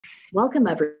Welcome,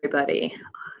 everybody,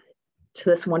 to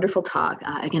this wonderful talk,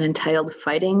 again entitled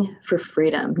Fighting for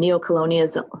Freedom,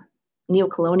 Neo-colonialism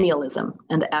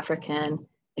and the African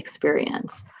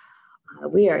Experience.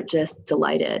 We are just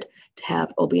delighted to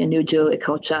have Obianuju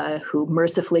Ikocha, who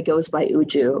mercifully goes by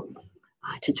Uju,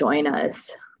 to join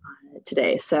us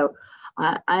today. So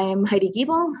I'm Heidi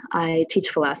Giebel. I teach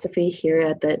philosophy here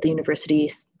at the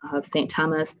University of St.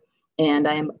 Thomas, and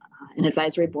I'm an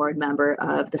advisory board member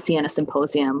of the Siena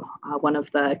Symposium, one of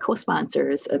the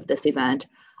co-sponsors of this event,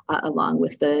 along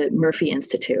with the Murphy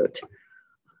Institute.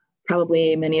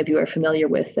 Probably many of you are familiar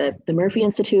with the Murphy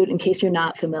Institute. In case you're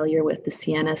not familiar with the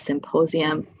Siena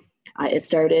Symposium, it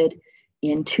started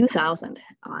in 2000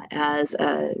 as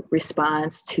a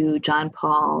response to John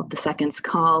Paul II's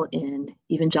call in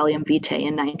Evangelium Vitae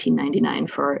in 1999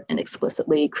 for an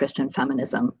explicitly Christian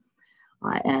feminism.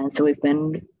 And so we've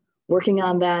been working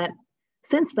on that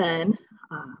since then.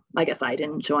 I guess I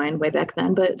didn't join way back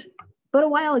then, but a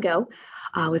while ago.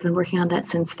 We've been working on that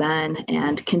since then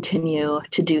and continue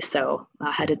to do so,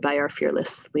 headed by our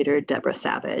fearless leader, Deborah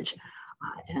Savage.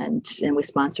 And we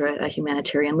sponsor a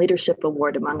humanitarian leadership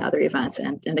award, among other events.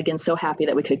 And again, so happy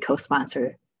that we could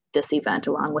co-sponsor this event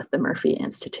along with the Murphy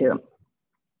Institute.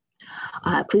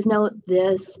 Please note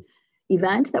this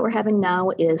event that we're having now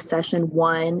is session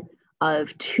 1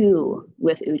 of 2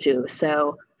 with Uju.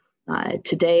 So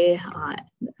today,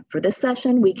 for this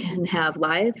session, we can have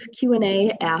live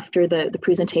Q&A after the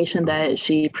presentation that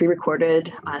she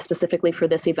pre-recorded specifically for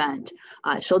this event.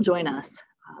 She'll join us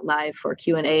live for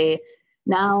Q&A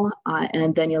now,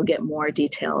 and then you'll get more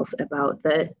details about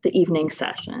the evening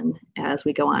session as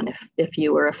we go on, if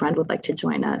you or a friend would like to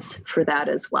join us for that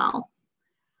as well.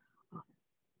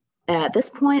 At this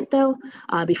point, though,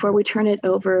 before we turn it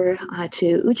over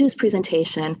to Uju's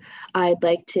presentation, I'd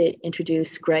like to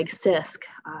introduce Greg Sisk,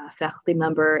 faculty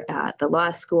member at the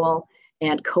law school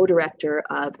and co-director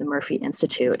of the Murphy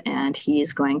Institute, and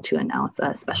he's going to announce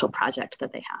a special project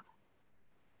that they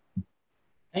have.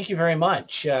 Thank you very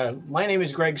much. My name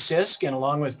is Greg Sisk, and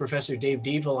along with Professor Dave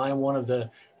Deville, I'm one of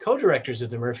the co-directors of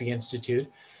the Murphy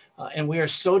Institute. And we are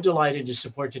so delighted to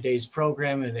support today's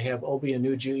program and to have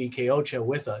Obianuju Ikeocha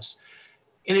with us.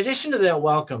 In addition to that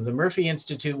welcome, the Murphy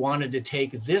Institute wanted to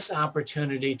take this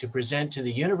opportunity to present to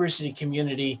the university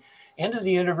community and to the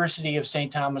University of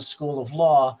St. Thomas School of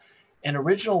Law an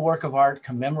original work of art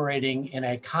commemorating an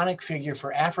iconic figure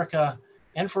for Africa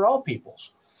and for all peoples.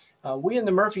 We in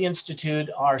the Murphy Institute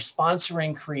are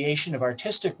sponsoring creation of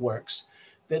artistic works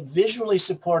that visually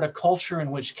support a culture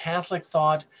in which Catholic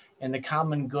thought and the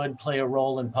common good play a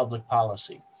role in public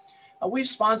policy. We've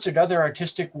sponsored other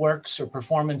artistic works or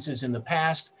performances in the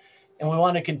past, and we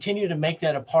want to continue to make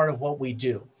that a part of what we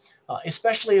do,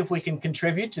 especially if we can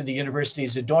contribute to the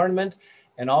university's adornment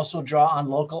and also draw on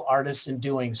local artists in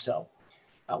doing so.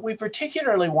 We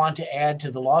particularly want to add to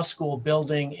the law school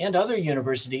building and other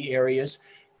university areas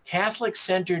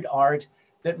Catholic-centered art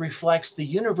that reflects the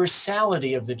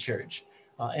universality of the church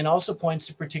and also points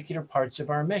to particular parts of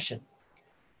our mission.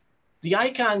 The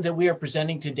icon that we are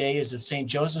presenting today is of St.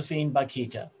 Josephine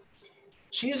Bakita.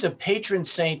 She is a patron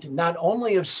saint not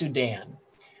only of Sudan,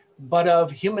 but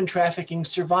of human trafficking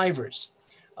survivors,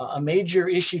 a major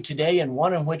issue today and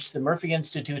one in which the Murphy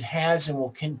Institute has and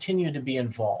will continue to be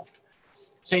involved.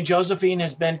 St. Josephine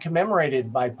has been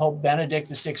commemorated by Pope Benedict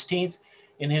XVI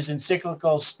in his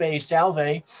encyclical Spe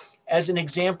Salve as an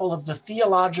example of the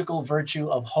theological virtue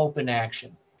of hope in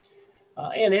action.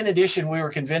 And in addition, we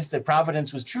were convinced that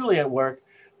Providence was truly at work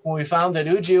when we found that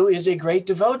Uju is a great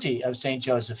devotee of St.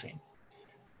 Josephine.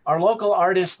 Our local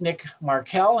artist, Nick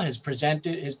Markell, has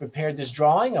prepared this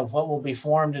drawing of what will be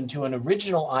formed into an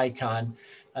original icon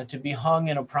to be hung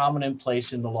in a prominent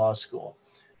place in the law school.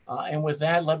 And with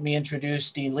that, let me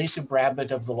introduce Dean Lisa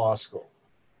Brabbett of the law school.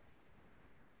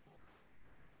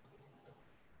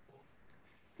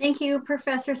 Thank you,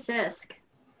 Professor Sisk.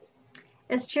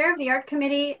 As chair of the art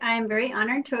committee, I am very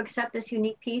honored to accept this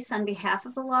unique piece on behalf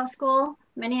of the law school.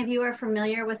 Many of you are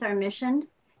familiar with our mission,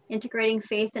 integrating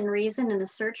faith and reason in the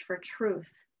search for truth.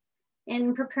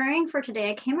 In preparing for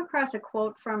today, I came across a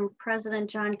quote from President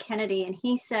John Kennedy, and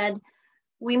he said,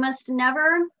 "We must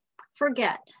never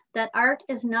forget that art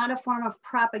is not a form of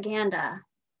propaganda,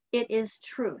 it is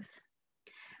truth."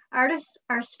 Artists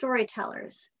are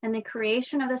storytellers, and the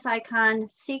creation of this icon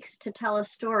seeks to tell a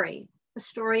story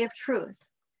of truth.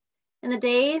 In the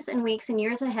days and weeks and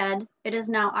years ahead, it is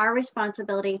now our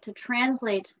responsibility to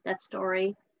translate that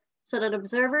story so that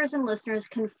observers and listeners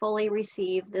can fully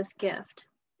receive this gift.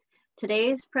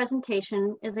 Today's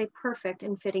presentation is a perfect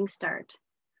and fitting start.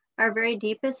 Our very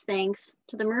deepest thanks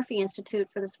to the Murphy Institute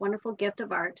for this wonderful gift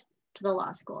of art to the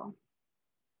law school.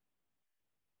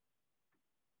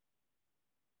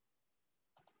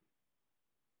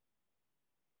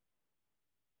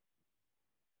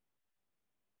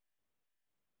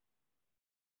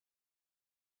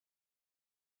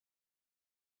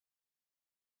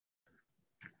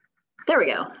 There we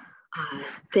go.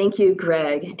 Thank you,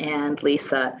 Greg and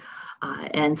Lisa.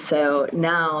 And so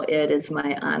now it is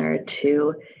my honor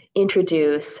to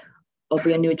introduce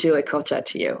Obianuju Ekocha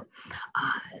to you.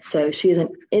 So she is an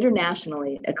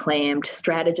internationally acclaimed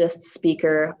strategist,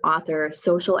 speaker, author,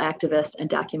 social activist, and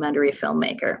documentary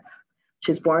filmmaker.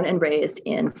 She was born and raised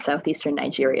in southeastern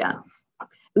Nigeria.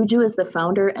 Uju is the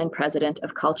founder and president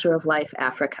of Culture of Life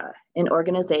Africa, an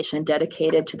organization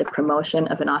dedicated to the promotion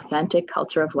of an authentic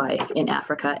culture of life in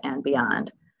Africa and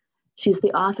beyond. She's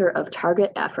the author of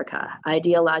Target Africa,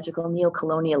 Ideological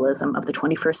Neo-colonialism of the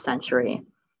 21st Century,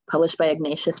 published by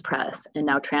Ignatius Press and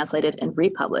now translated and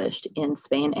republished in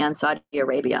Spain and Saudi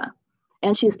Arabia.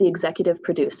 And she's the executive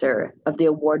producer of the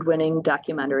award-winning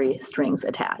documentary Strings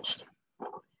Attached.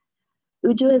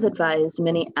 Uju has advised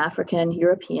many African,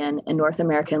 European, and North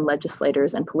American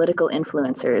legislators and political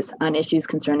influencers on issues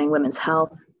concerning women's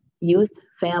health, youth,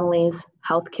 families,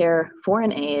 healthcare,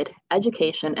 foreign aid,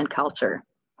 education, and culture.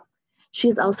 She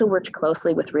has also worked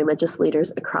closely with religious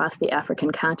leaders across the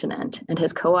African continent and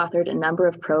has co-authored a number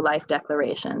of pro-life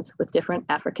declarations with different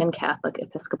African Catholic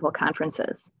Episcopal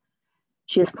conferences.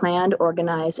 She has planned,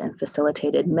 organized, and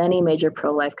facilitated many major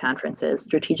pro-life conferences,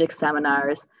 strategic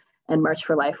seminars, and March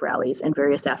for Life rallies in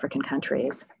various African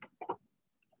countries.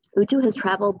 Uju has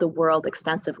traveled the world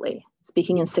extensively,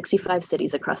 speaking in 65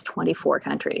 cities across 24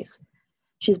 countries.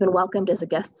 She's been welcomed as a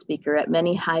guest speaker at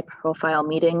many high-profile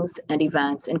meetings and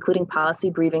events, including policy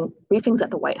briefings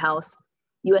at the White House,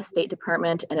 US State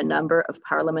Department, and a number of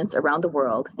parliaments around the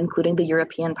world, including the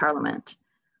European Parliament.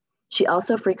 She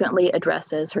also frequently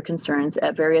addresses her concerns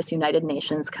at various United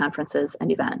Nations conferences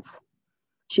and events.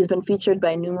 She's been featured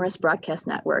by numerous broadcast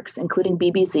networks, including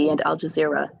BBC and Al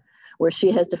Jazeera, where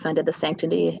she has defended the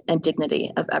sanctity and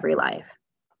dignity of every life.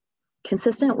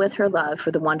 Consistent with her love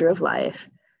for the wonder of life,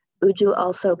 Uju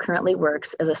also currently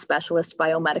works as a specialist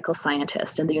biomedical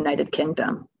scientist in the United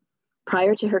Kingdom.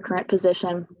 Prior to her current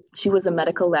position, she was a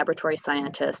medical laboratory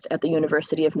scientist at the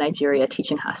University of Nigeria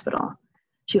Teaching Hospital.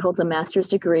 She holds a master's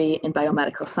degree in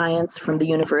biomedical science from the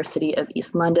University of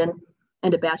East London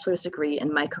and a bachelor's degree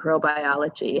in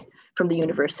microbiology from the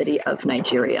University of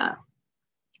Nigeria.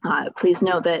 Please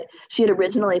note that she had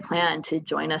originally planned to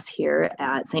join us here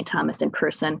at St. Thomas in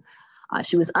person.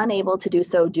 She was unable to do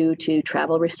so due to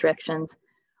travel restrictions,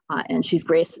 and she's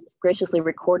graciously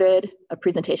recorded a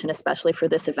presentation especially for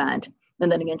this event.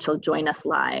 And then again, she'll join us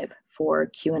live for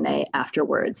Q&A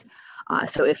afterwards.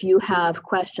 So if you have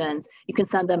questions, you can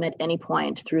send them at any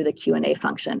point through the Q&A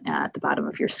function at the bottom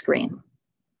of your screen.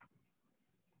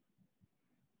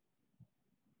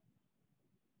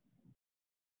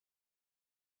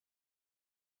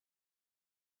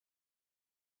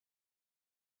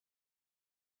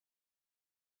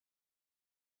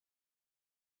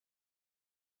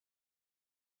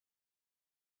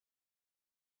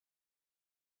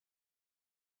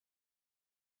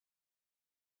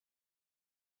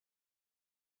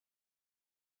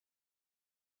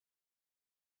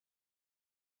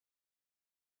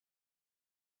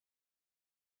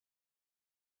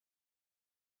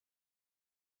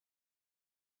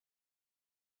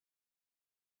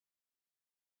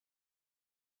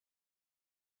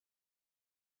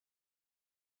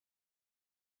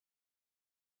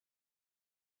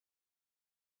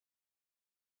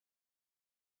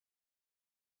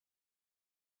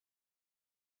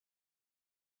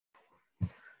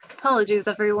 Apologies,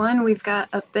 everyone. We've got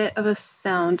a bit of a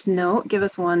sound note. Give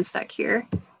us one sec here.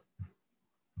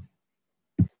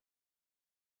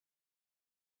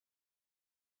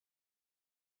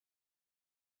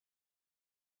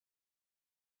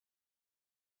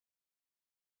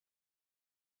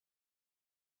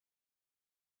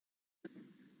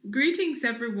 Greetings,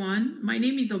 everyone. My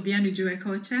name is Obianuju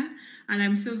Ekocha, and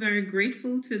I'm so very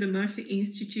grateful to the Murphy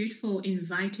Institute for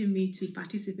inviting me to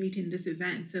participate in this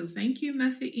event. So thank you,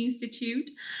 Murphy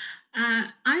Institute.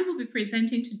 I will be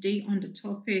presenting today on the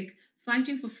topic,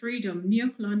 Fighting for Freedom,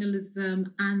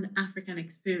 Neo-colonialism, and the African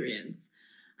Experience.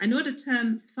 I know the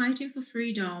term fighting for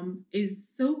freedom is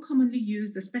so commonly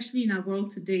used, especially in our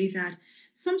world today, that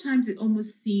sometimes it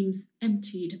almost seems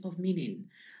emptied of meaning.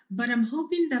 But I'm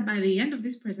hoping that by the end of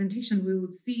this presentation, we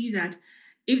will see that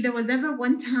if there was ever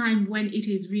one time when it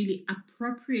is really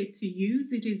appropriate to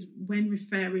use, it is when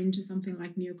referring to something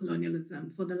like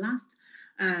neocolonialism. For the last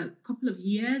couple of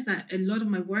years, a lot of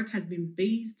my work has been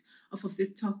based off of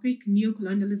this topic,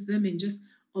 neocolonialism, and just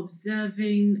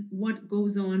observing what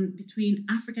goes on between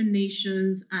African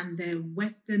nations and their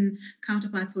Western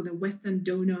counterparts or the Western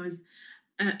donors.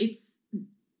 It's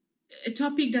a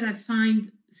topic that I find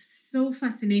so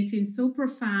fascinating, so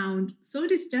profound, so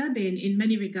disturbing in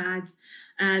many regards,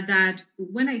 that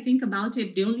when I think about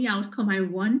it, the only outcome I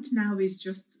want now is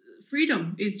just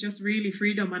freedom, is just really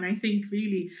freedom. And I think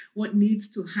really what needs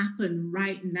to happen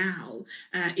right now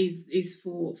is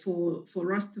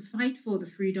for us to fight for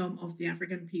the freedom of the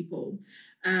African people.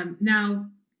 Now,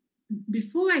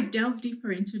 before I delve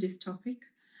deeper into this topic,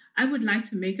 I would like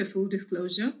to make a full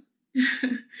disclosure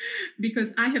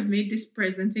because I have made this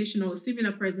presentation or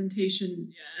similar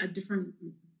presentation at different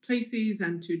places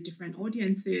and to different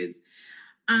audiences.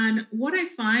 And what I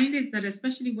find is that,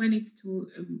 especially when it's to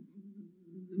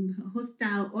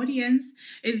hostile audience,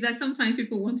 is that sometimes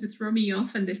people want to throw me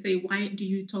off and they say, why do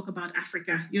you talk about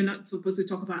Africa? You're not supposed to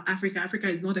talk about Africa. Africa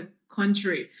is not a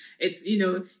country.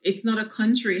 It's not a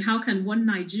country. How can one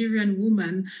Nigerian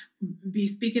woman be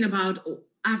speaking about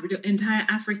the entire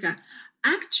Africa?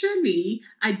 Actually,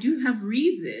 I do have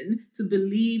reason to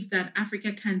believe that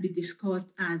Africa can be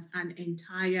discussed as an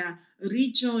entire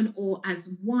region or as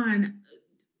one,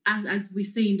 as we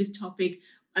say in this topic,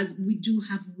 as we do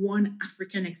have one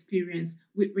African experience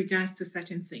with regards to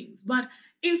certain things. But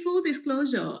in full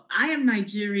disclosure, I am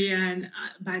Nigerian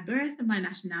by birth and by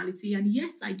nationality. And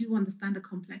yes, I do understand the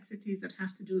complexities that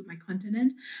have to do with my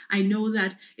continent. I know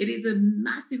that it is a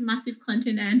massive, massive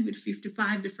continent with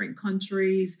 55 different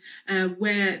countries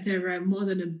where there are more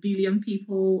than 1 billion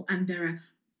people, and there are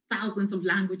thousands of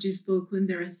languages spoken.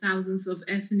 There are thousands of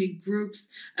ethnic groups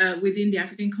within the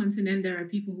African continent. There are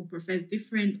people who profess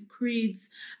different creeds,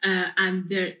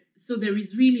 so there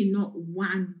is really not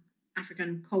one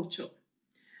African culture.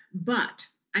 But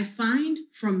I find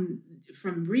from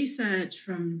research,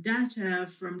 from data,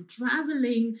 from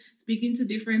traveling, speaking to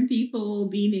different people,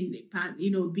 being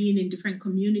in different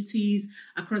communities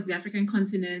across the African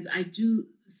continent, I do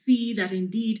see that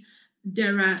indeed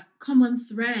there are common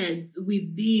threads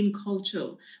within culture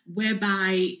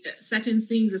whereby certain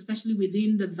things, especially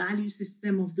within the value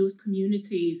system of those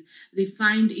communities, they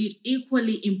find it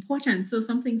equally important. So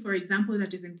something, for example,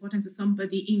 that is important to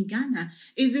somebody in Ghana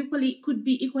could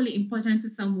be equally important to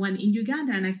someone in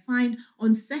Uganda. And I find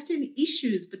on certain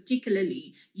issues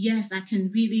particularly, yes, I can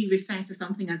really refer to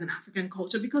something as an African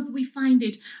culture because we find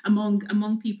it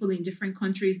among people in different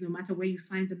countries, no matter where you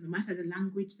find them, no matter the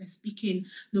language they're speaking,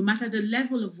 no matter the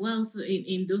level of wealth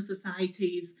in those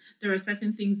societies. There are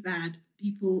certain things that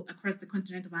people across the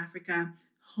continent of Africa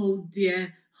hold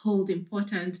dear, hold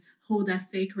important, hold as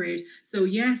sacred. So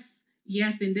yes,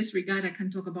 in this regard, I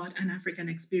can talk about an African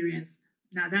experience.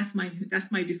 Now that's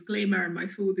my disclaimer and my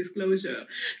full disclosure.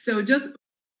 So just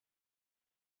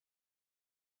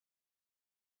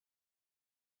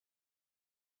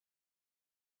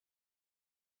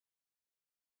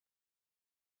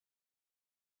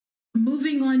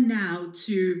moving on now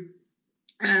to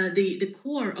the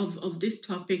core of this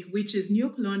topic, which is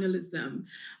neo-colonialism.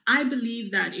 I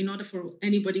believe that in order for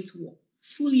anybody to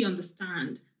fully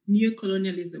understand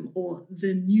neo-colonialism or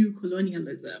the new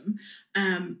colonialism,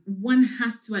 one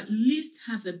has to at least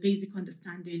have a basic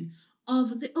understanding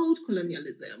of the old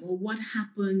colonialism or what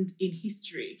happened in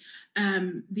history.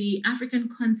 The African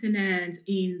continent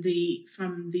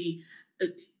from the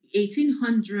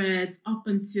 1800s up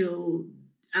until,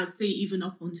 I'd say, even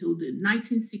up until the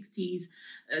 1960s,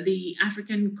 the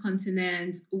African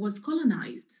continent was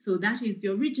colonized. So that is the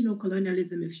original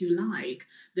colonialism, if you like,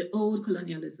 the old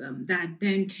colonialism that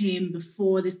then came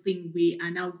before this thing we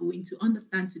are now going to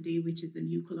understand today, which is the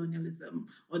new colonialism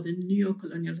or the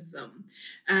neo-colonialism.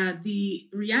 The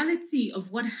reality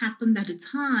of what happened at the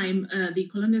time, the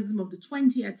colonialism of the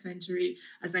 20th century,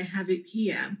 as I have it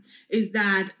here, is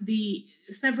that the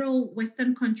several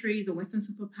Western countries or Western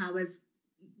superpowers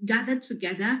gathered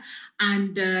together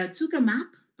and took a map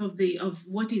of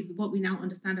what we now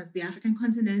understand as the African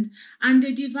continent, and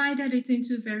they divided it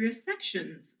into various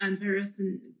sections and various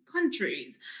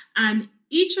countries. And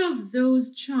each of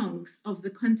those chunks of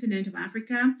the continent of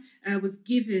Africa was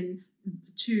given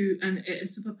to a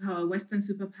superpower, Western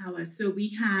superpower. So we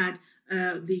had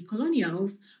the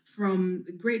colonials from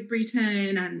Great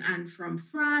Britain and from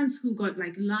France, who got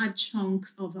like large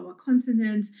chunks of our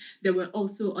continent. There were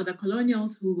also other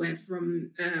colonials who were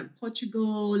from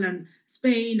Portugal and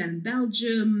Spain and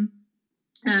Belgium.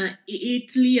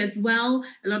 Italy as well.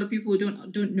 A lot of people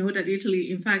don't know that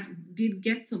Italy, in fact, did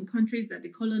get some countries that they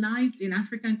colonized in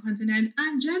African continent,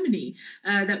 and Germany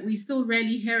that we so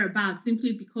rarely hear about,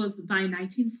 simply because by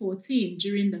 1914,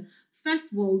 during the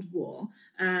First World War,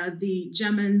 the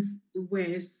Germans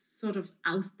were sort of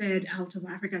ousted out of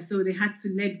Africa. So they had to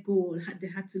let go, they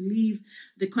had to leave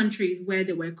the countries where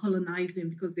they were colonizing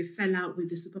because they fell out with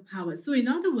the superpowers. So in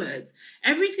other words,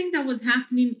 everything that was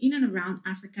happening in and around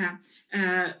Africa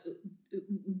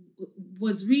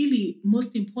was really,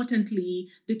 most importantly,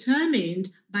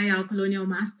 determined by our colonial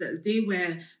masters. They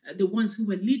were the ones who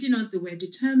were leading us. They were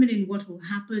determining what will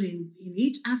happen in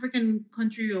each African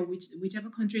country, or whichever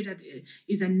country that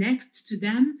is annexed to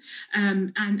them.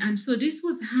 And so this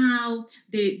was how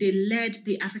they led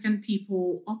the African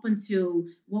people up until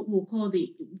what we'll call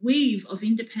the wave of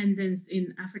independence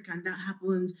in Africa. And that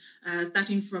happened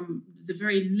starting from the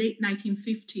very late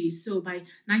 1950s. So by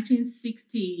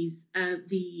 1960s,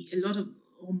 a lot of,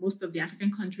 or most of the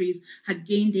African countries had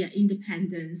gained their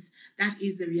independence. That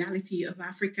is the reality of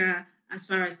Africa as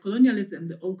far as colonialism,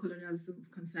 the old colonialism, is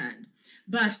concerned.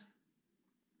 But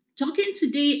talking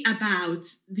today about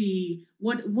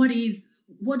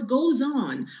what goes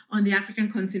on the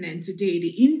African continent today,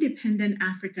 the independent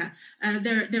Africa,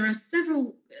 there are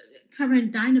several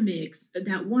current dynamics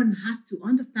that one has to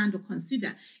understand or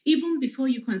consider, even before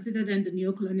you consider then the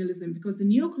neo-colonialism, because the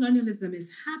neo-colonialism is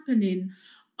happening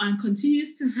and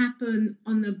continues to happen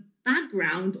on the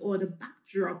background or the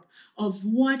backdrop of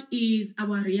what is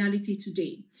our reality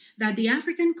today. That the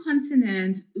African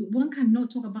continent, one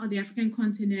cannot talk about the African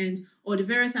continent or the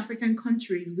various African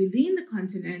countries within the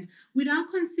continent without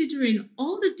considering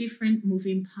all the different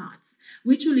moving parts,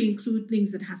 which will include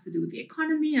things that have to do with the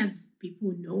economy. As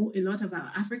people know, a lot of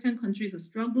our African countries are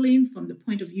struggling from the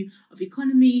point of view of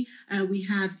economy. We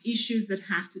have issues that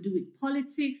have to do with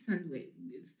politics, and with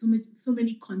so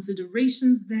many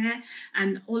considerations there,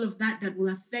 and all of that will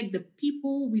affect the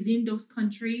people within those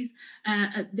countries.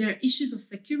 There are issues of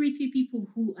security. People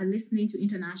who are listening to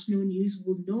international news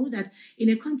will know that in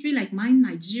a country like mine,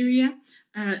 Nigeria,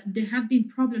 there have been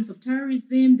problems of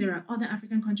terrorism. There are other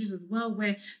African countries as well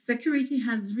where security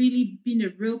has really been a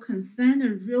real concern,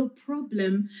 a real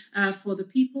problem for the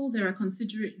people. There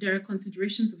are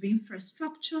considerations of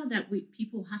infrastructure that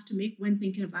people have to make when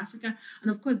thinking of Africa,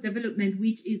 and of course development,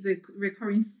 which is a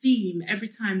recurring theme every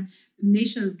time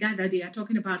nations gather. They are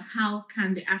talking about how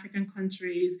can the African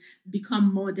countries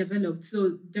become more developed.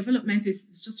 So development is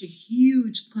just a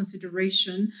huge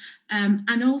consideration,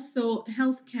 and also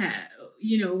healthcare.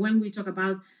 When we talk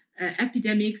about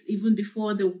epidemics, even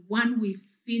before the one we've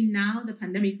seen now, the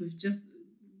pandemic we've just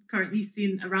currently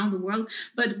seen around the world,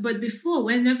 but before,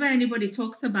 whenever anybody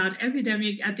talks about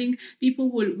epidemic, I think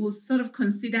people will sort of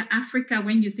consider Africa.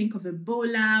 When you think of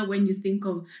Ebola, when you think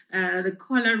of the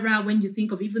cholera, when you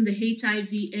think of even the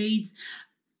HIV/AIDS,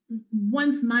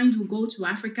 one's mind will go to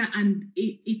Africa, and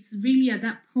it's really at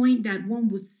that point that one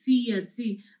would see,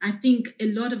 I think,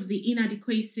 a lot of the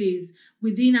inadequacies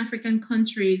within African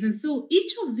countries. And so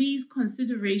each of these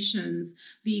considerations,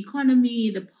 the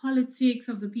economy, the politics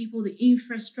of the people, the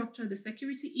infrastructure, the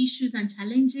security issues and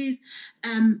challenges,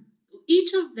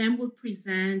 each of them will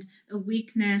present a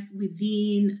weakness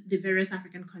within the various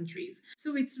African countries.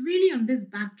 So it's really on this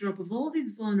backdrop of all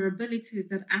these vulnerabilities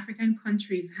that African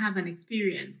countries have an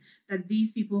experience that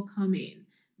these people come in,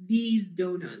 these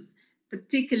donors,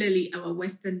 particularly our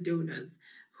Western donors,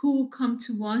 who come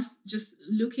to us just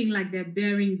looking like they're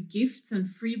bearing gifts and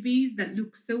freebies that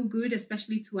look so good,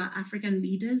 especially to our African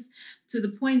leaders, to the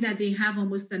point that they have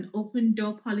almost an open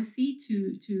door policy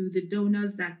to the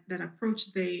donors that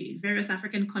approach the various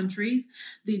African countries.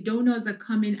 The donors are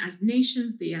coming as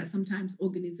nations. They are sometimes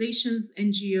organizations,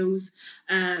 NGOs.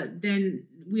 Then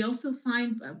we also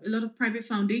find a lot of private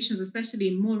foundations, especially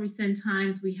in more recent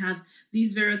times. We have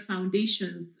these various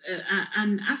foundations,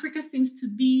 and Africa seems to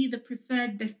be the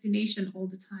preferred destination all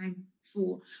the time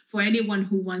for anyone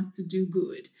who wants to do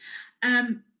good.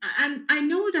 And I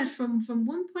know that from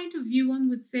one point of view, one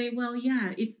would say, well,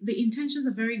 yeah, it's the intentions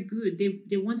are very good.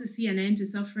 They want to see an end to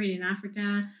suffering in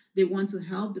Africa. They want to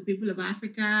help the people of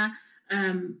Africa.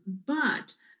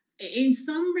 But in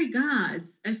some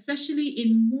regards, especially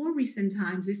in more recent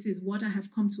times, this is what I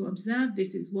have come to observe.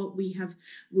 This is what we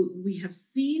have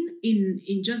seen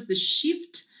in just the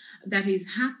shift that is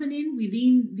happening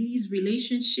within these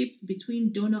relationships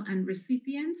between donor and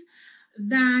recipient,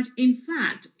 that in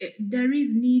fact there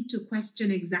is need to question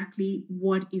exactly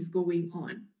what is going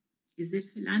on. Is it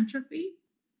philanthropy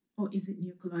or is it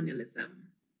neocolonialism?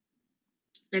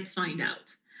 Let's find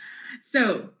out.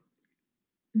 So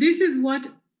this is what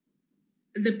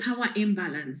the power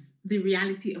imbalance, the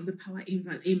reality of the power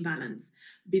imbalance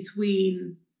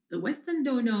between the Western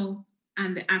donor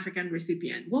and the African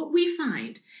recipient. What we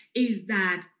find is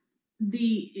that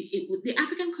the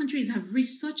African countries have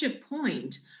reached such a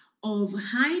point of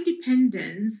high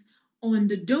dependence on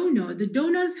the donor. The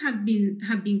donors have been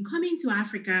coming to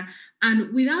Africa,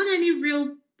 and without any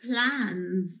real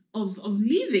plans of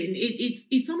leaving.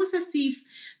 It's almost as if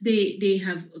they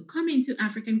have come into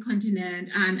African continent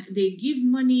and they give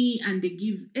money and they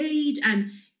give aid,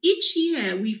 and each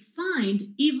year we find,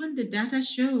 even the data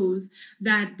shows,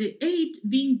 that the aid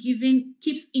being given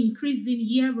keeps increasing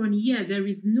year on year. There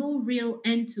is no real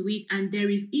end to it, and there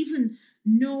is even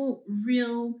no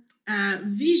real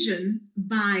vision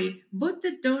by both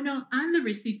the donor and the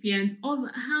recipient of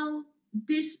how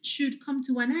this should come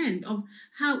to an end, of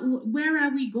where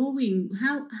are we going,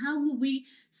 how will we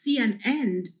see an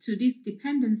end to this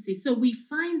dependency. So we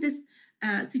find this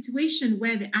situation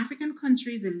where the African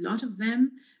countries, a lot of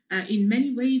them, in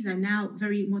many ways, are now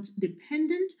very much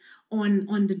dependent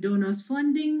on the donor's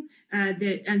funding.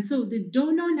 And so the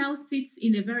donor now sits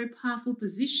in a very powerful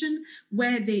position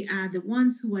where they are the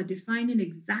ones who are defining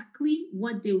exactly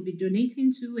what they will be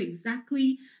donating to,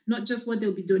 exactly not just what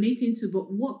they'll be donating to, but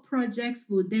what projects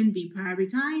will then be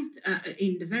prioritized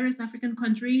in the various African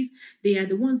countries. They are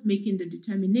the ones making the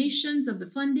determinations of the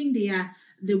funding. They are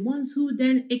the ones who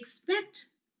then expect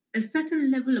a certain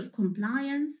level of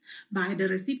compliance by the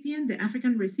recipient, the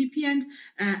African recipient,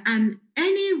 and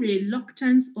any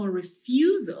reluctance or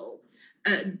refusal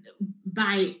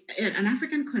by an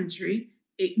African country,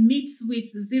 it meets with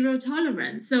zero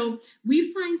tolerance. So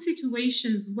we find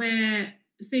situations where,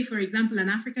 say, for example, an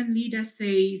African leader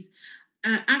says,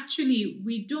 actually,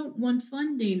 we don't want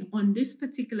funding on this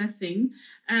particular thing,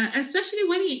 especially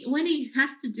when it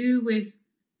has to do with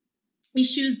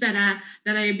issues that are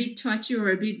a bit touchy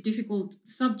or a bit difficult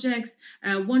subjects.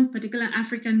 One particular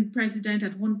African president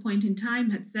at one point in time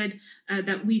had said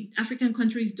that we African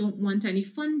countries don't want any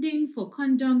funding for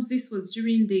condoms. This was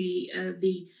during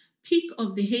the peak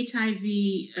of the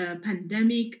HIV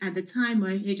pandemic at the time, or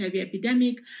HIV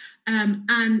epidemic,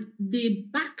 and the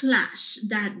backlash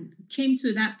that came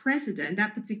to that president,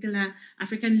 that particular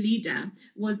African leader,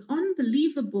 was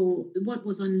unbelievable. What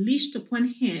was unleashed upon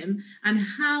him, and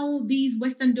how these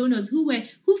Western donors who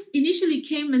initially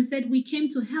came and said, we came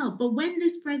to help, but when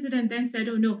this president then said,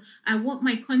 oh no, I want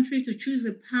my country to choose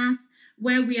a path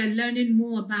where we are learning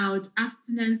more about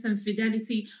abstinence and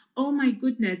fidelity, oh my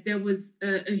goodness, there was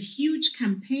a huge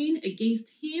campaign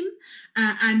against him,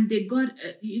 and they got,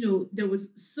 there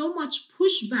was so much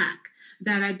pushback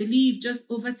that I believe just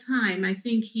over time, I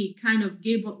think he kind of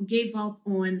gave up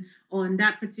on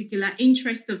that particular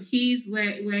interest of his,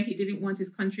 where he didn't want his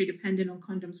country dependent on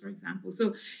condoms, for example.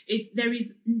 So there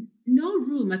is no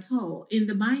room at all in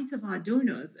the minds of our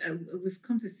donors. We've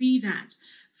come to see that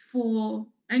for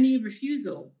any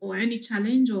refusal or any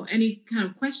challenge or any kind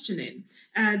of questioning.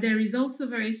 There is also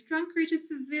very strong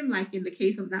criticism, like in the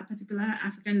case of that particular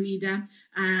African leader.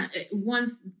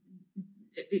 Once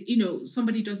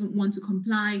somebody doesn't want to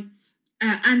comply,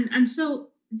 and so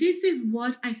this is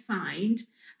what I find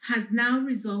has now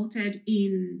resulted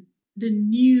in the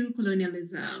new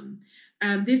colonialism.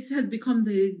 This has become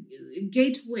the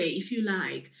gateway, if you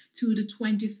like, to the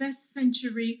 21st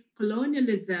century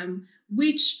colonialism,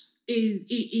 which is,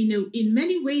 in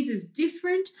many ways is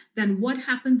different than what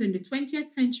happened in the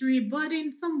 20th century, but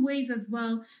in some ways as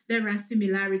well, there are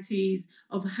similarities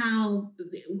of how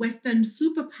the Western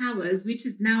superpowers, which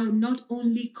is now not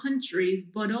only countries,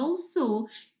 but also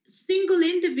single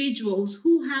individuals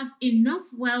who have enough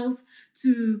wealth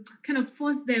to kind of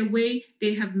force their way,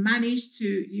 they have managed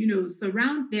to,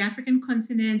 surround the African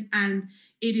continent, and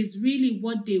it is really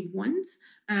what they want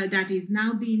that is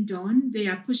now being done. They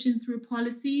are pushing through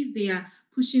policies, they are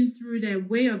pushing through their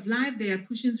way of life, they are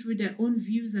pushing through their own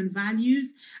views and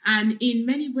values, and in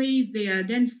many ways, they are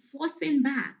then forcing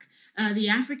back the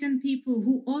African people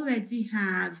who already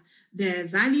have their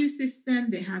value system,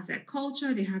 they have their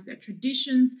culture, they have their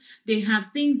traditions, they have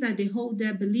things that they hold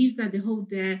there, beliefs that they hold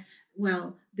there.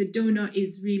 Well, the donor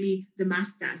is really the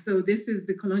master. So this is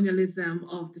the colonialism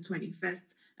of the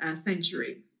 21st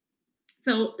century.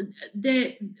 So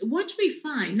what we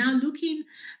find now,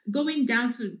 going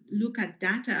down to look at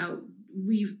data,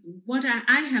 what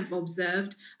I have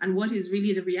observed, and what is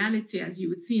really the reality, as you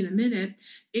would see in a minute,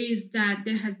 is that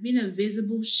there has been a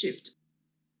visible shift.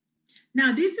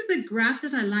 Now, this is a graph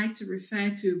that I like to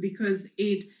refer to because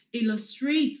it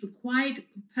illustrates quite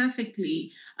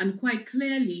perfectly and quite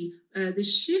clearly the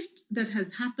shift that has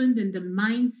happened in the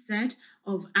mindset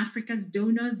of Africa's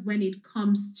donors when it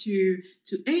comes to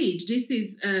aid. This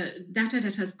is data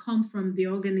that has come from the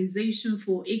Organization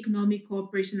for Economic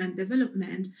Cooperation and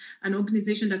Development, an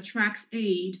organization that tracks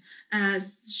aid,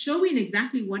 showing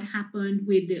exactly what happened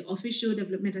with the official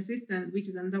development assistance, which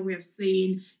is another way of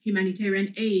saying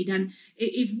humanitarian aid. And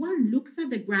if one looks at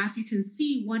the graph, you can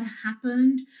see what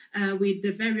happened with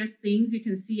the various things. You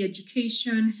can see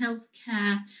education,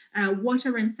 healthcare,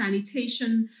 water and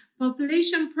sanitation.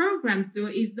 Population programs, though,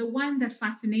 is the one that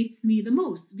fascinates me the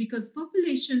most, because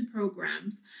population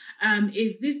programs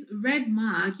is this red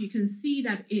mark. You can see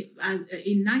that in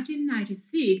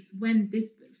 1996, when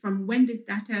this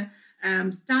data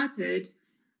started,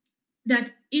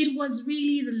 that it was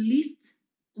really the least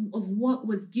of what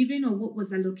was given or what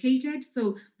was allocated.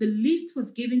 So the least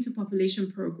was given to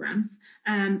population programs,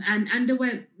 and there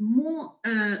were more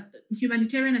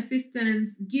humanitarian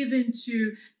assistance given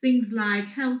to things like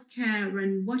healthcare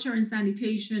and water and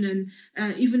sanitation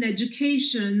and even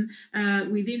education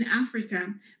within Africa.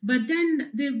 But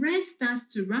then the red starts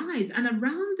to rise, and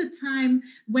around the time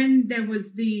when there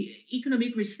was the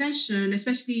economic recession,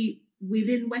 especially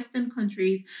within Western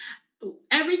countries,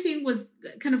 everything was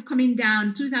kind of coming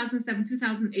down. 2007,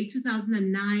 2008,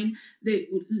 2009, the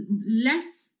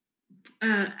less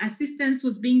assistance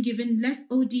was being given, less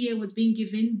ODA was being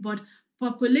given, but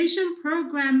population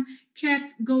program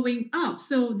kept going up.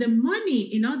 So the money,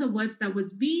 in other words, that was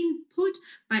being put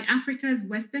by Africa's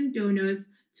Western donors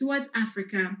towards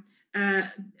Africa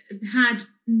had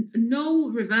no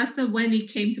reversal when it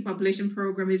came to population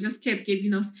program. It just kept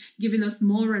giving us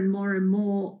more and more and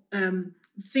more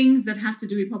things that have to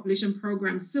do with population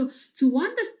programs. So to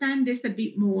understand this a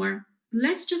bit more,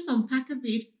 let's just unpack a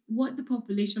bit what the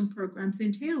population programs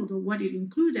entailed or what it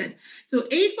included. So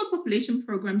aid for population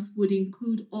programs would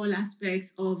include all aspects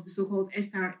of the so-called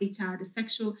SRHR, the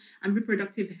sexual and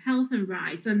reproductive health and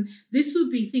rights. And this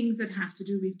would be things that have to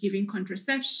do with giving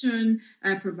contraception,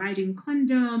 providing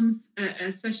condoms,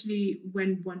 especially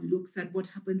when one looks at what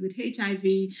happened with HIV.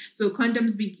 So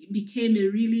condoms became a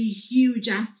really huge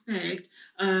aspect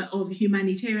of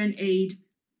humanitarian aid.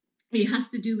 It has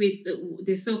to do with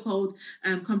the so-called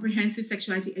comprehensive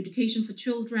sexuality education for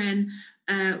children,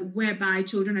 whereby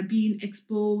children are being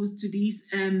exposed to these,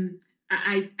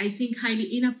 I think,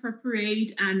 highly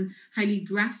inappropriate and highly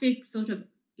graphic sort of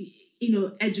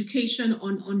education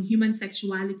on human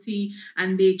sexuality,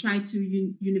 and they try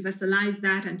to universalize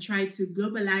that and try to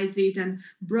globalize it and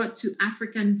brought to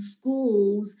African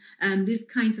schools these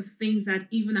kinds of things that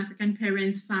even African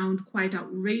parents found quite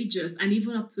outrageous. And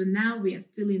even up to now, we are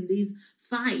still in these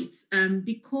fights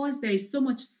because there is so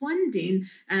much funding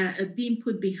being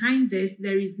put behind this.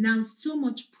 There is now so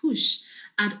much push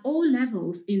at all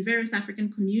levels in various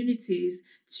African communities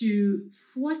to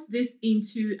force this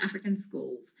into African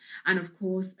schools. And of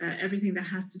course, everything that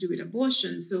has to do with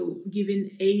abortion. So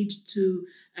giving aid to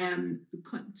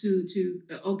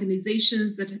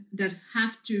organizations that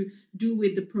have to do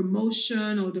with the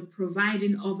promotion or the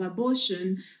providing of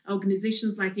abortion,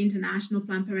 organizations like International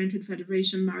Planned Parenthood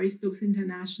Federation, Marie Stopes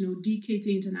International, DKT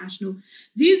International.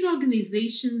 These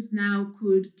organizations now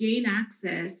could gain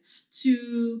access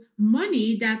to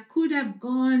money that could have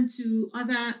gone to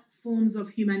other forms of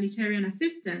humanitarian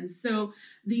assistance. So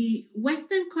the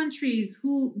Western countries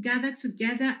who gathered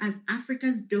together as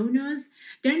Africa's donors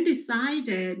then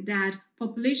decided that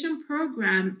population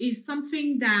program is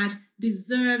something that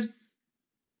deserves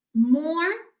more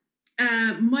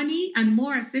money and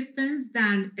more assistance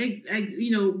than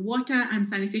water and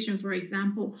sanitation, for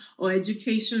example, or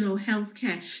education or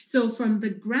healthcare. So from the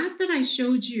graph that I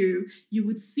showed you, you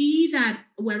would see that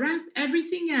whereas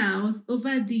everything else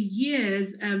over the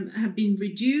years have been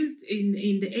reduced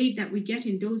in the aid that we get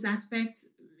in those aspects,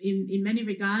 in many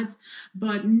regards,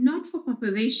 but not for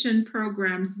population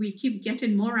programs. We keep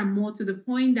getting more and more, to the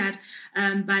point that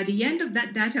by the end of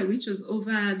that data, which was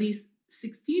over this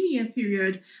 16-year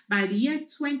period, by the year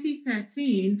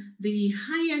 2013, the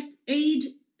highest aid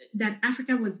that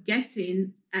Africa was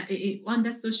getting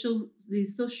under the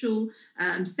social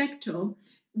sector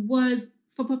was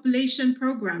for population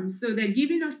programs. So they're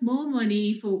giving us more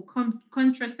money for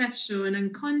contraception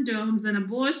and condoms and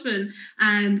abortion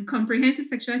and comprehensive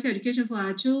sexuality education for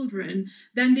our children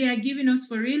than they are giving us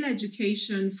for real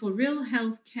education, for real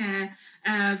health care,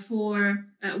 for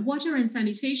water and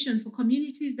sanitation for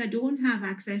communities that don't have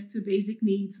access to basic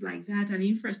needs like that and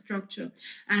infrastructure.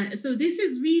 So this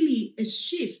is really a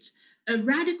shift, a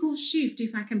radical shift,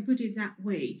 if I can put it that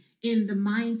way, in the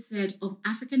mindset of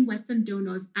African Western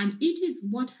donors, and it is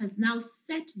what has now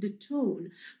set the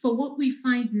tone for what we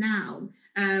find now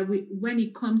when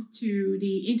it comes to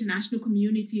the international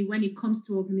community, when it comes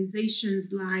to organizations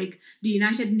like the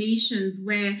United Nations,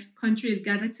 where countries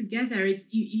gather together. It's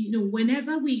you know,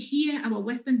 whenever we hear our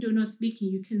Western donors speaking,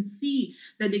 you can see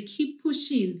that they keep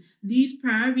pushing these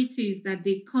priorities that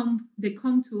they come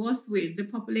to us with, the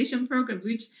population programs,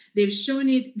 which they've shown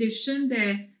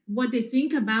their what they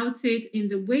think about it in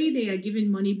the way they are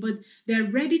giving money, but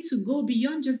they're ready to go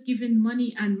beyond just giving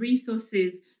money and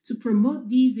resources to promote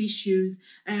these issues.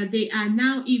 They are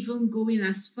now even going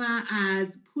as far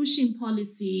as pushing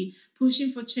policy,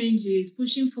 pushing for changes,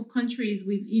 pushing for countries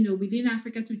within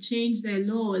Africa to change their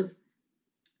laws.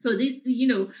 So this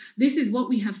is what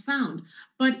we have found.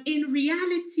 But in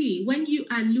reality, when you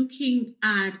are looking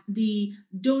at the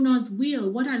donor's will,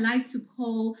 what I like to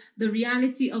call the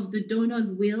reality of the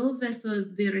donor's will versus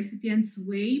the recipient's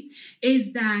way,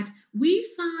 is that we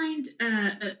find,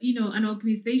 an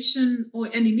organization or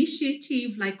an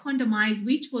initiative like Condomize,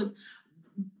 which was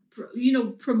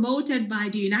promoted by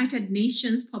the United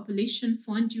Nations Population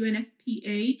Fund,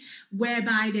 UNFPA,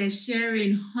 whereby they're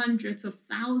sharing hundreds of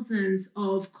thousands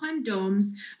of condoms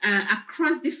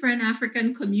across different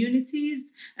African communities.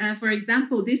 For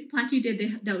example, this party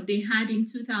that they had in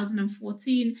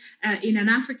 2014 in an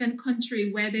African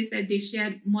country, where they said they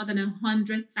shared more than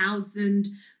 100,000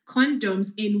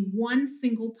 condoms in one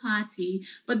single party.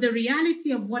 But the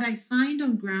reality of what I find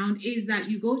on ground is that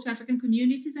you go to African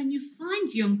communities and you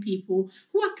find young people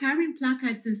who are carrying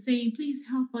placards and saying, please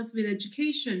help us with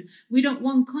education. We don't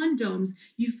want condoms.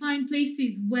 You find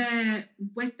places where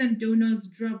Western donors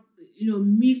drop,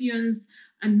 millions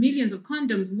and millions of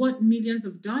condoms, worth millions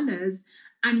of dollars,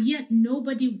 and yet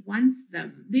nobody wants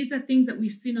them. These are things that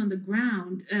we've seen on the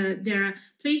ground. There are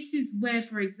places where,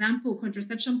 for example,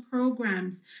 contraception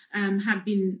programs have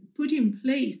been put in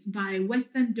place by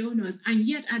Western donors, and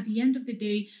yet at the end of the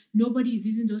day, nobody is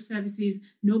using those services,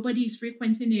 nobody is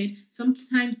frequenting it.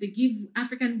 Sometimes they give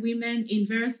African women in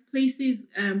various places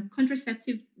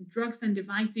contraceptive drugs and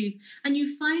devices, and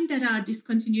you find that our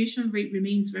discontinuation rate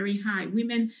remains very high.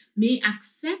 Women may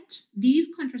accept these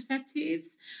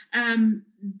contraceptives,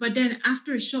 but then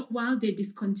after a short while, they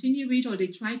discontinue it, or they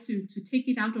try to take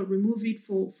it out or remove it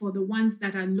for the ones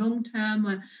that are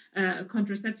long-term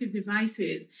contraceptive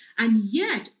devices. And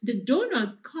yet the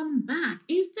donors come back,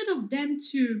 instead of them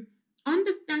to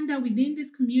understand that within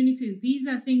these communities, these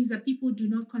are things that people do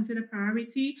not consider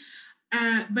priority.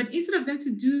 But instead of them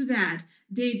to do that,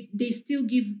 they still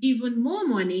give even more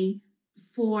money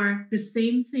for the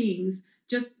same things,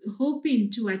 just hoping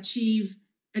to achieve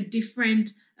a different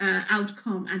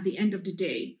outcome at the end of the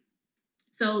day.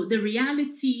 So the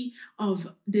reality of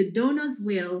the donor's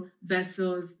will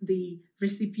versus the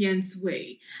recipient's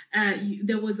way.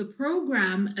 There was a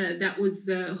program that was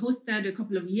hosted a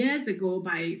couple of years ago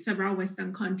by several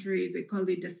Western countries. They called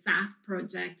it the SAF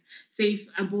project, Safe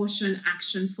Abortion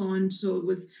Action Fund. So it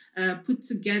was put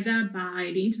together by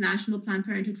the International Planned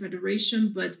Parenthood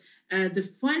Federation, but the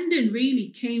funding really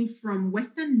came from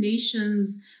Western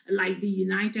nations like the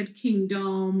United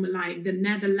Kingdom, like the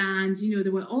Netherlands.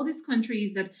 There were all these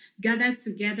countries that gathered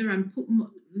together and put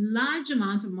large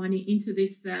amounts of money into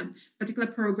this particular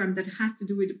program that has to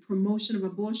do with the promotion of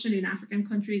abortion in African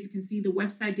countries. You can see the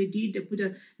website they did. They put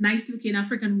a nice looking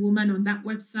African woman on that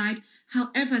website.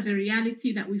 However, the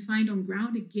reality that we find on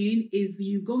ground again is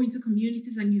you go into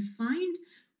communities and you find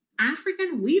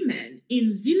African women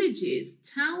in villages,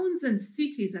 towns, and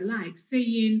cities alike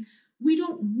saying, we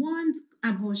don't want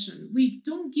abortion. We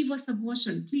don't give us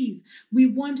abortion, please. We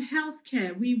want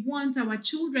healthcare. We want our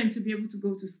children to be able to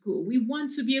go to school. We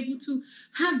want to be able to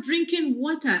have drinking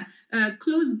water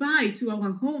close by to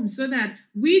our home so that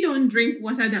we don't drink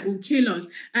water that will kill us.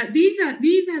 These are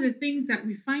the things that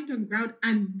we find on ground,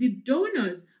 and the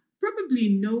donors probably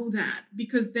know that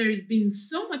because there has been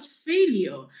so much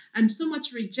failure and so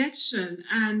much rejection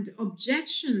and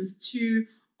objections to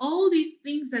all these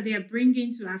things that they are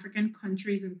bringing to African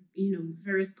countries and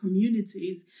various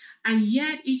communities, and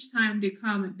yet each time they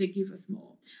come, they give us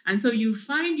more. And so you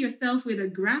find yourself with a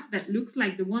graph that looks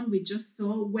like the one we just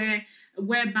saw,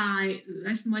 whereby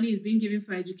less money is being given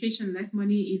for education, less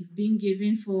money is being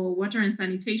given for water and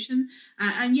sanitation,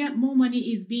 and yet more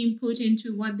money is being put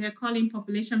into what they're calling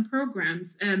population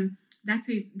programs. That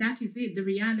is it, the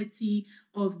reality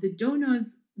of the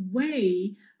donor's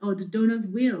way or the donor's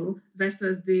will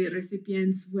versus the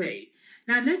recipient's way.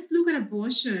 Now let's look at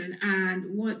abortion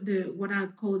and what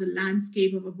I'd call the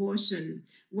landscape of abortion,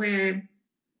 where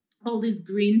all these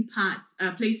green parts,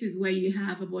 places where you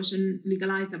have abortion,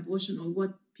 legalized abortion, or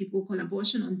what people call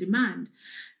abortion on demand.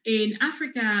 In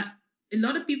Africa, a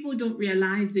lot of people don't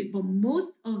realize it, but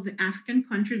most of the African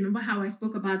countries, remember how I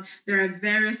spoke about there are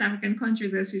various African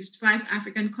countries, there's 55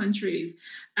 African countries.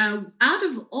 Out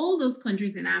of all those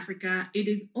countries in Africa, it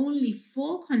is only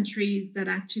 4 countries that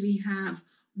actually have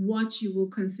what you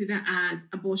will consider as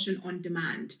abortion on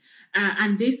demand.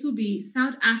 And this will be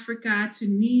South Africa,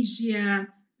 Tunisia,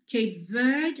 Cape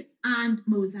Verde, and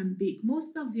Mozambique.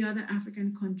 Most of the other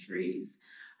African countries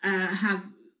have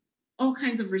all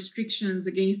kinds of restrictions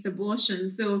against abortion.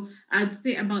 So I'd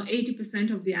say about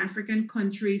 80% of the African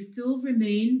countries still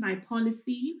remain by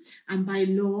policy and by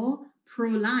law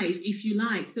pro-life, if you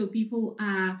like. So people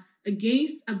are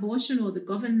against abortion, or the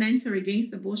governments are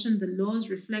against abortion. The laws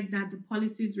reflect that, the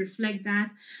policies reflect that.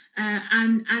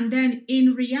 And then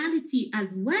in reality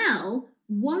as well,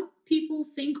 what people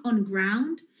think on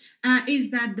ground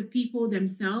is that the people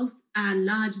themselves are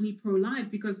largely pro-life,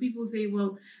 because people say,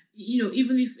 well,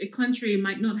 even if a country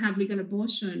might not have legal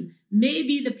abortion,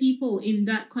 maybe the people in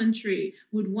that country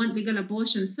would want legal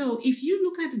abortion. So if you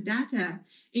look at the data,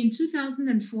 in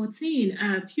 2014,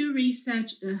 Pew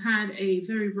Research had a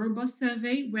very robust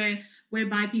survey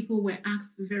whereby people were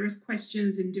asked various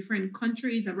questions in different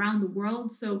countries around the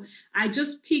world. So I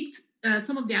just picked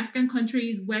some of the African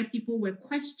countries where people were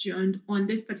questioned on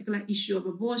this particular issue of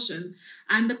abortion.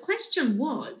 And the question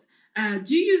was,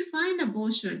 do you find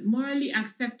abortion morally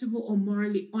acceptable or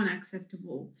morally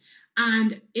unacceptable?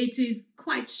 And it is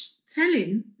quite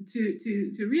telling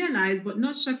to realize, but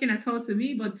not shocking at all to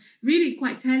me, but really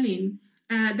quite telling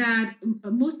that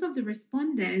most of the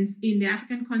respondents in the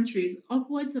African countries,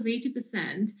 upwards of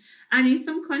 80%, and in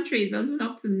some countries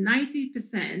up to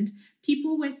 90%,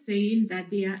 people were saying that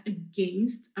they are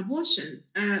against abortion.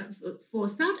 For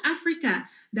South Africa,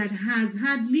 that has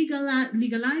had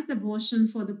legalized abortion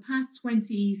for the past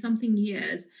 20-something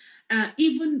years,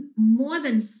 even more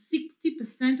than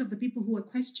 60% of the people who were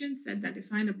questioned said that they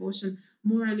find abortion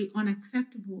morally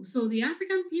unacceptable. So the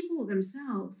African people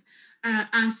themselves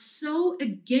are so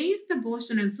against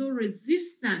abortion and so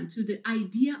resistant to the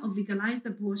idea of legalized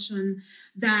abortion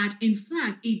that, in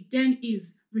fact, it then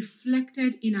is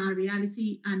reflected in our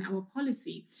reality and our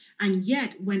policy. And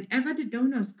yet, whenever the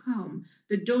donors come,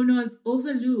 the donors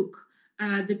overlook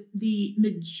the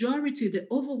majority, the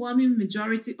overwhelming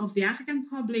majority of the African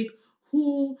public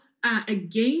who are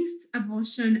against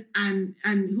abortion and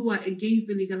who are against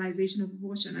the legalization of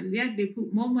abortion. And yet they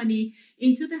put more money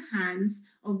into the hands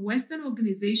of Western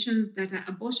organizations that are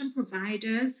abortion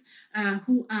providers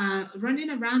who are running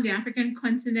around the African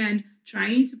continent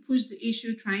trying to push the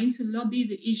issue, trying to lobby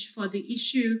the issue for the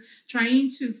issue, trying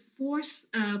to force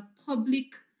public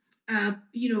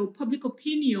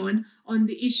opinion on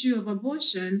the issue of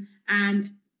abortion.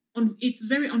 And it's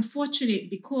very unfortunate,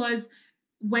 because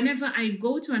whenever I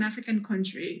go to an African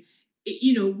country,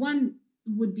 one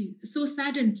would be so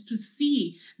saddened to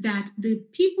see that the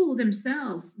people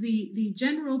themselves, the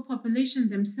general population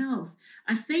themselves,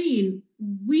 are saying,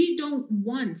 we don't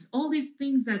want all these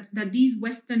things that these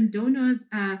Western donors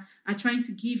are trying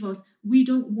to give us. We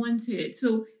don't want it.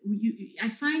 So I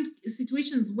find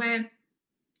situations where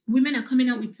women are coming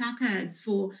out with placards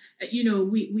for,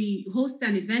 we host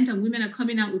an event and women are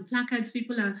coming out with placards.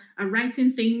 People are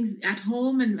writing things at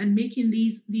home and making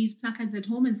these placards at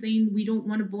home and saying, we don't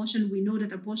want abortion. We know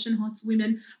that abortion hurts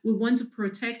women. We want to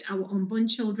protect our unborn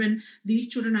children. These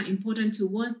children are important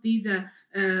to us. These are,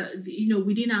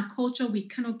 within our culture, we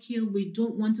cannot kill. We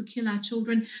don't want to kill our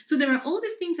children. So there are all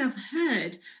these things I've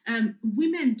heard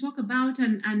women talk about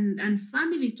and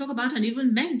families talk about, and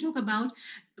even men talk about.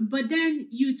 But then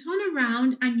you turn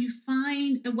around and you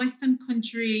find a Western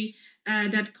country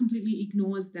that completely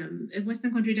ignores them, a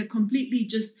Western country that completely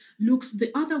just looks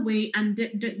the other way and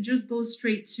just goes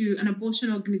straight to an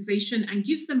abortion organization and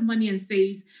gives them money and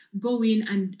says, go in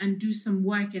and do some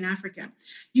work in Africa.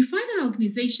 You find an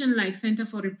organization like Center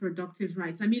for Reproductive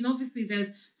Rights. I mean, obviously, there's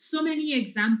so many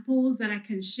examples that I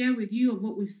can share with you of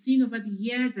what we've seen over the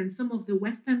years, and some of the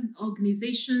Western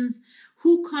organizations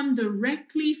who come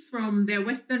directly from their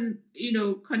Western,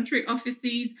 country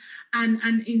offices and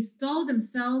install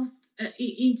themselves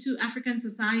into African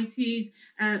societies,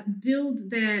 build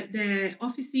their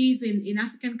offices in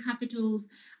African capitals,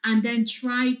 and then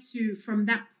try to, from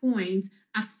that point,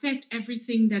 affect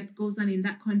everything that goes on in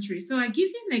that country. So I give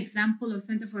you an example of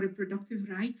Center for Reproductive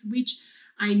Rights, which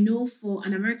I know for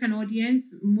an American audience,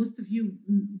 most of you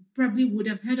probably would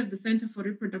have heard of the Center for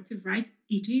Reproductive Rights.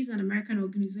 It is an American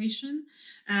organization.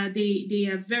 They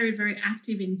are very, very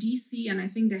active in DC, and I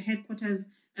think the headquarters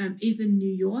is in New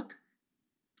York.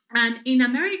 And in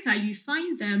America, you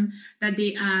find them that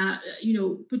they are,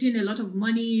 putting a lot of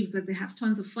money because they have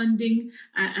tons of funding,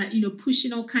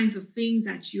 pushing all kinds of things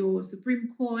at your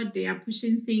Supreme Court. They are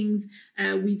pushing things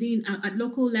within at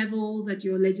local levels, at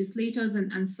your legislators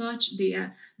and such. They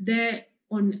are there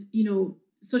on,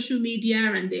 social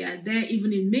media, and they are there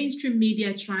even in mainstream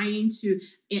media trying to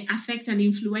affect and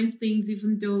influence things,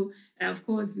 even though, of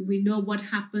course, we know what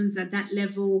happens at that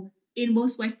level in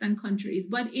most Western countries.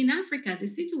 But in Africa, the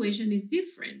situation is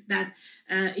different, that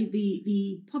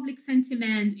the public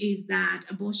sentiment is that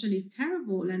abortion is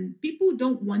terrible and people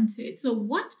don't want it. So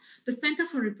what the Center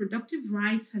for Reproductive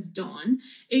Rights has done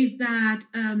is that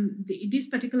this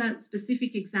particular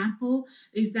specific example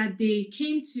is that they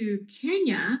came to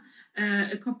Kenya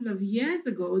a couple of years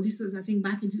ago. This was, I think,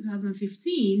 back in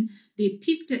 2015. They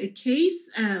picked a case,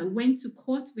 went to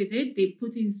court with it. They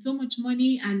put in so much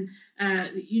money and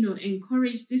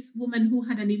encouraged this woman who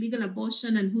had an illegal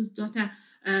abortion and whose daughter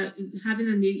having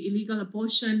an illegal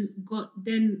abortion got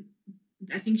then.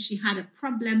 I think she had a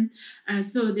problem.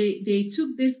 So they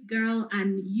took this girl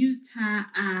and used her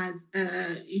as,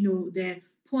 their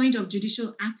point of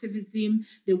judicial activism.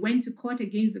 They went to court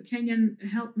against the Kenyan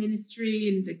Health Ministry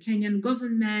and the Kenyan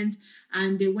government,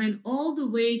 and they went all the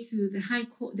way to the high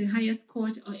court, the highest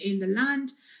court in the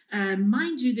land.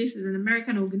 Mind you, this is an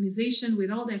American organization with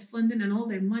all their funding and all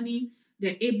their money.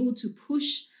 They're able to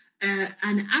push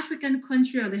an African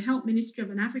country or the health ministry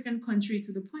of an African country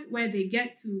to the point where they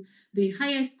get to the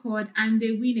highest court and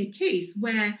they win a case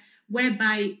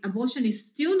whereby abortion is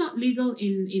still not legal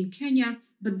in Kenya,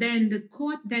 but then the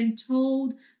court then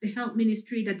told the health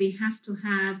ministry that they have to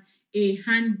have a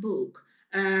handbook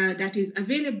that is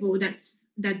available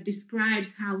that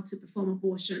describes how to perform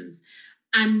abortions.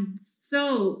 And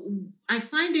so I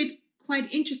find it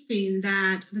quite interesting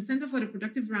that the Center for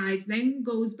Reproductive Rights then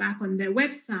goes back on their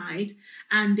website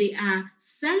and they are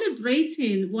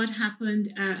celebrating what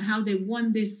happened, how they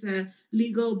won this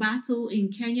legal battle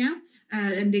in Kenya.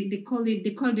 And they called it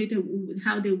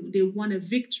how they won a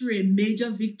victory, a major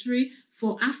victory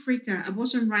for Africa,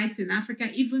 abortion rights in Africa,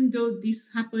 even though this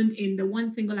happened in the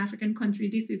one single African country.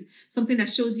 This is something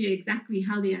that shows you exactly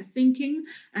how they are thinking.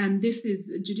 This is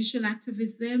judicial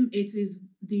activism. It is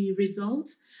the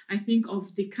result, I think,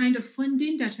 of the kind of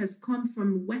funding that has come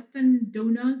from Western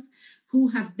donors who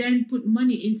have then put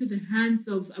money into the hands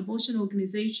of abortion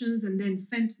organizations and then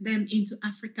sent them into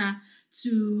Africa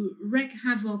to wreak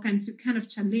havoc and to kind of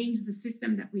challenge the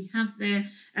system that we have there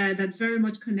that very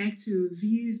much connect to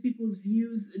people's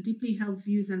views, deeply held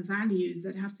views and values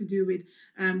that have to do with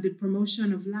the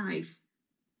promotion of life.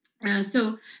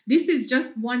 So this is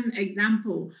just one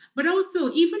example, but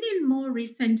also even in more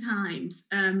recent times,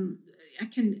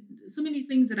 so many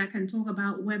things that I can talk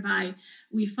about whereby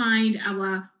we find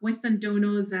our Western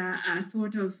donors are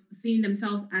sort of seeing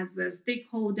themselves as the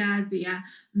stakeholders. They are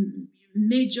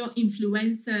major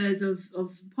influencers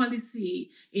of policy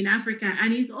in Africa,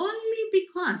 and it's only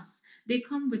because they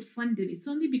come with funding. It's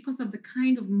only because of the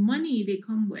kind of money they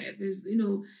come with. There's,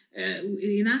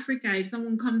 in Africa, if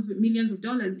someone comes with millions of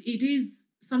dollars, it is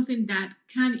something that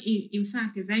can, in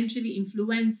fact, eventually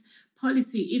influence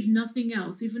policy, if nothing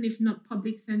else, even if not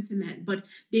public sentiment. But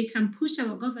they can push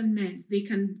our government. They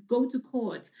can go to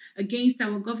court against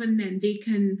our government. They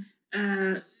can,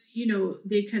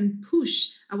 they can push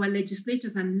our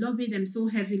legislators and lobby them so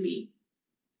heavily.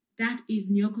 That is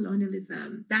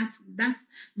neo-colonialism. That's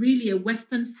really a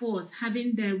Western force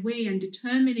having their way and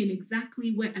determining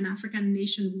exactly where an African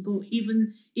nation will go,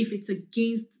 even if it's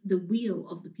against the will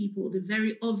of the people, the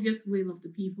very obvious will of the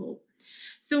people.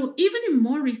 So even in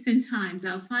more recent times,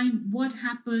 I'll find what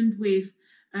happened with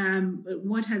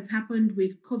what has happened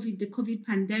with the COVID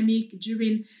pandemic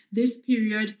during this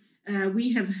period.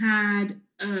 We have had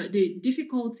the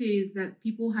difficulties that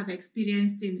people have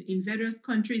experienced in various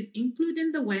countries,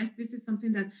 including the West. This is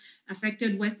something that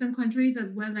affected Western countries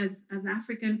as well as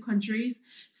African countries.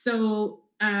 So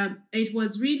it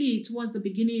was really towards the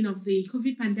beginning of the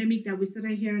COVID pandemic that we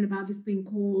started hearing about this thing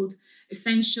called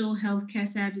essential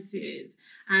healthcare services.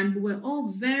 And we're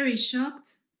all very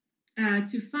shocked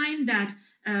to find that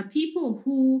people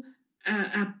who,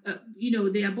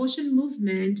 the abortion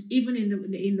movement, even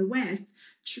in the West,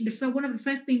 one of the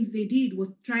first things they did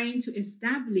was trying to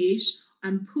establish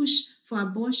and push for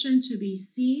abortion to be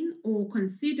seen or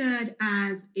considered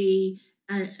as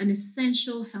an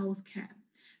essential health care.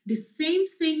 The same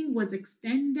thing was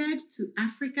extended to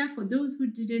Africa. For those who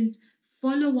didn't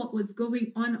follow what was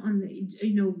going on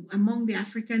among the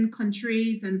African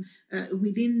countries and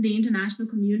within the international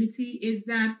community, is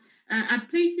that at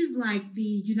places like the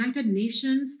United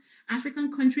Nations,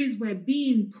 African countries were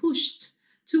being pushed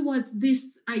towards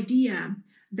this idea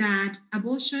that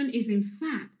abortion is in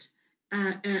fact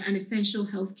an essential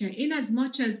healthcare, in as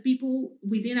much as people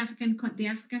within the African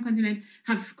continent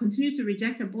have continued to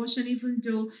reject abortion, even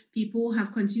though people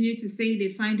have continued to say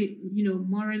they find it,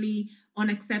 morally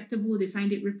unacceptable, they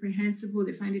find it reprehensible,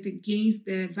 they find it against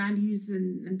their values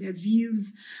and their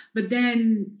views. But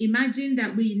then imagine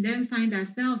that we then find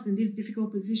ourselves in this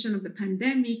difficult position of the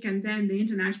pandemic, and then the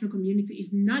international community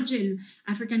is nudging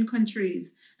African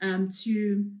countries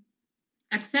to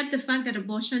accept the fact that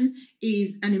abortion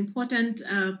is an important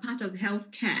part of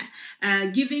healthcare,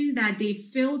 given that they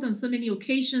failed on so many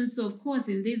occasions. So, of course,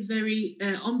 in this very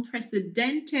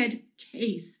unprecedented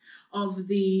case of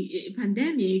the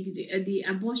pandemic, the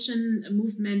abortion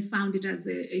movement found it as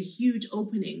a huge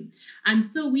opening. And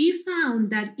so we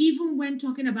found that even when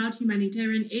talking about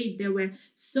humanitarian aid, there were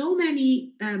so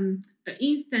many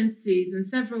instances and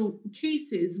several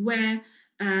cases where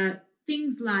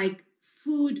things like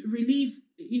food relief,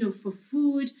 for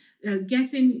food,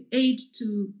 getting aid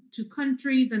to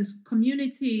countries and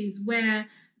communities where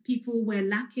people were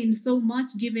lacking so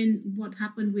much given what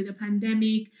happened with the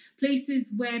pandemic, places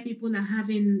where people are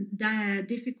having dire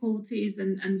difficulties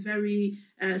and very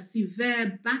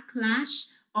severe backlash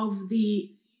of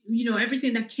the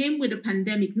everything that came with the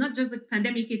pandemic, not just the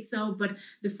pandemic itself, but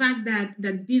the fact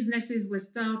that businesses were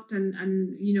stopped and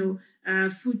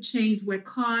food chains were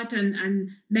cut, and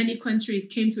many countries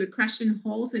came to a crashing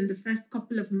halt in the first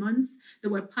couple of months.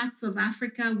 There were parts of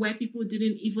Africa where people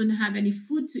didn't even have any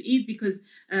food to eat because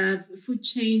food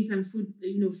chains and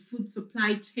food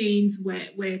supply chains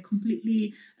were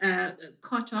completely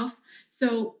cut off.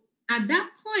 So at that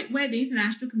point where the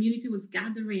international community was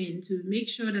gathering to make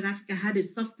sure that Africa had a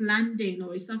soft landing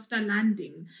or a softer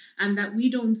landing, and that we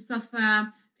don't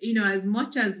suffer, as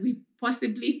much as we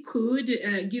possibly could,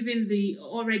 given the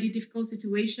already difficult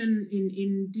situation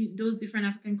in those different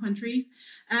African countries,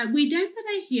 we then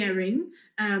started hearing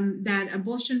that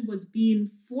abortion was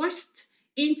being forced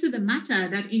into the matter,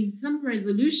 that in some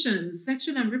resolutions,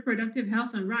 sexual and reproductive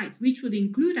health and rights, which would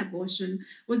include abortion,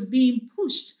 was being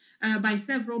pushed by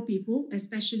several people,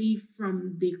 especially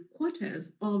from the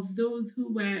quarters of those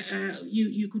who were,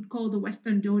 you could call the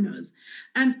Western donors.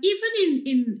 Even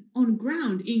in on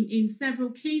ground, in several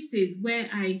cases where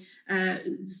I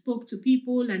spoke to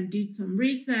people and did some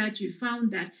research, you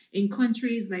found that in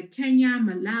countries like Kenya,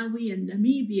 Malawi, and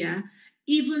Namibia,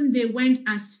 even they went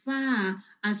as far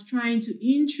as trying to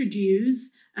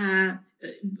introduce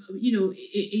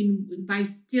by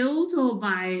stealth or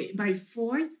by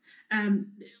force,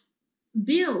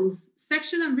 bills,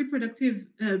 sexual and reproductive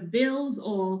bills,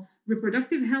 or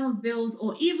reproductive health bills,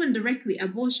 or even directly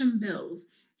abortion bills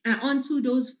onto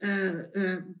those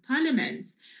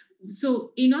parliaments.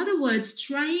 So, in other words,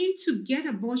 trying to get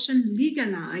abortion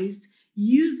legalized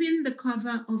using the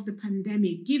cover of the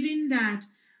pandemic, given that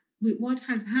with what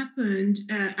has happened,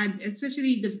 and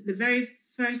especially the very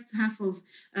first half of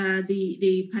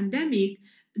the pandemic,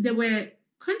 there were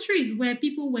countries where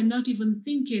people were not even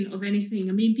thinking of anything.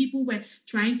 I mean, people were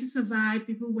trying to survive,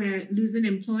 people were losing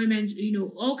employment,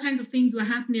 all kinds of things were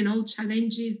happening, all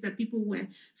challenges that people were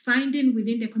finding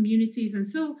within their communities. And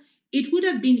so it would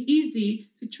have been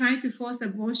easy to try to force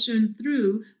abortion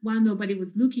through while nobody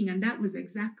was looking. And that was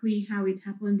exactly how it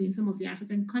happened in some of the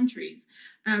African countries.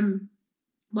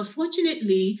 But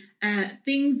fortunately,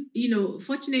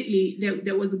 fortunately,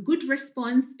 there was a good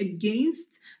response against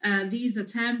these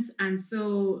attempts. And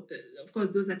so, of course,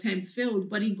 those attempts failed.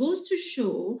 But it goes to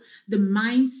show the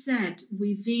mindset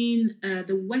within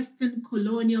the Western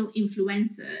colonial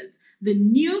influencers, the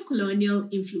neo-colonial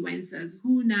influencers,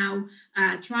 who now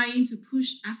are trying to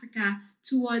push Africa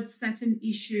towards certain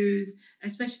issues,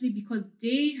 especially because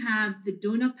they have the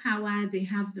donor power, they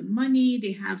have the money,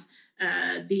 they have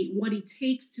what it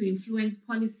takes to influence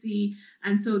policy,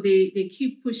 and so they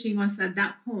keep pushing us at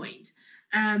that point.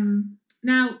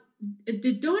 Now,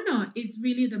 the donor is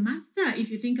really the master.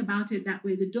 If you think about it that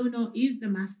way, the donor is the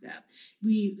master.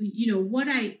 What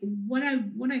I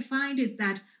find is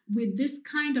that with this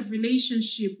kind of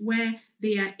relationship where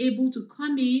they are able to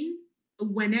come in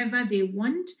whenever they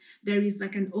want, there is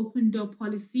like an open door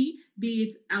policy, be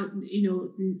it out,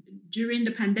 during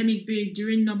the pandemic, be it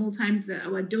during normal times,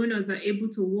 our donors are able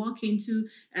to walk into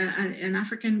an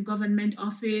African government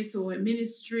office or a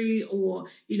ministry, or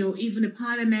even a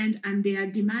parliament, and they are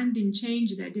demanding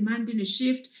change, they're demanding a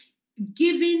shift,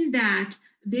 given that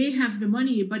they have the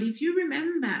money. But if you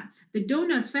remember, the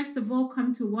donors first of all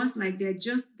come to us like they're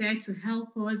just there to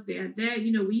help us. They are there,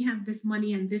 we have this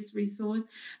money and this resource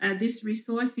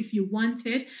if you want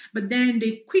it. But then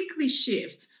they quickly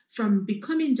shift from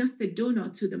becoming just a donor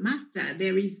to the master.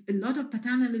 There is a lot of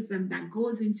paternalism that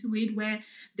goes into it, where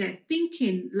they're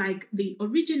thinking like the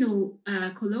original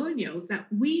colonials, that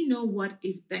we know what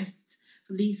is best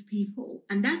for these people.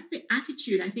 And that's the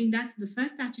attitude. I think that's the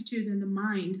first attitude in the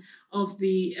mind of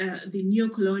the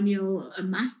neo-colonial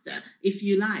master, if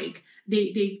you like.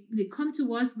 They come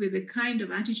to us with a kind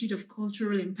of attitude of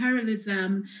cultural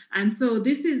imperialism. And so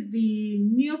this is the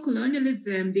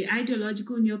neo-colonialism, the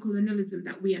ideological neo-colonialism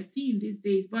that we are seeing these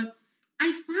days. But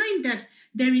I find that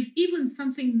there is even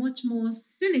something much more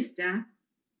sinister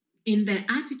in their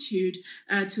attitude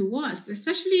to us,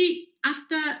 especially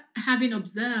after having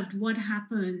observed what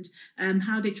happened,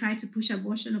 how they tried to push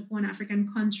abortion upon African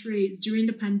countries during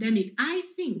the pandemic. I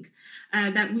think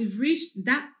that we've reached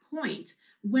that point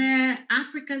where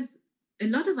a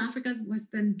lot of Africa's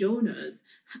Western donors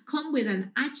come with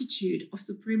an attitude of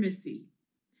supremacy.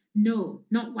 No,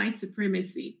 not white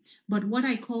supremacy, but what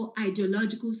I call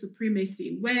ideological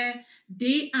supremacy, where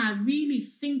they are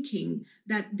really thinking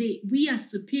that we are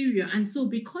superior, and so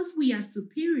because we are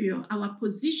superior, our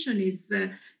position is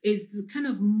kind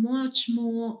of much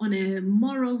more on a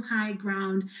moral high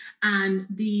ground, and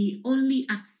the only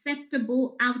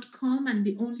acceptable outcome and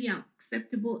the only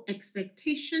acceptable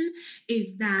expectation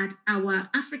is that our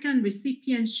African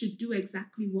recipients should do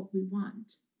exactly what we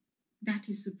want. That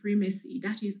is supremacy.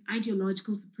 That is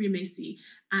ideological supremacy.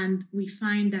 And we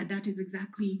find that that is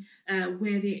exactly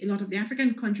where a lot of the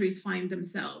African countries find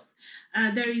themselves.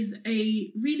 There is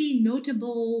a really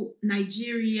notable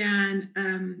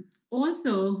Nigerian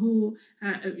author who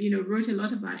wrote a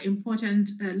lot of important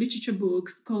literature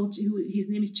books, his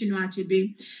name is Chinua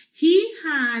Achebe. He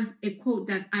has a quote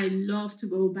that I love to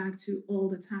go back to all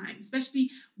the time, especially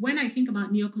when I think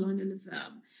about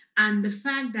neocolonialism and the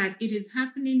fact that it is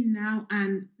happening now.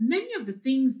 And many of the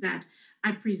things that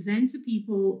I present to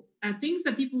people are things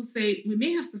that people say we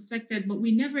may have suspected, but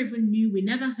we never even knew, we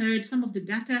never heard. Some of the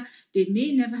data, they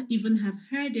may never even have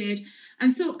heard it.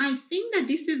 And so I think that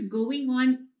this is going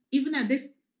on even at this,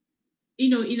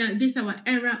 in this our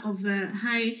era of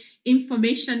high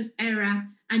information era,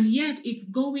 and yet it's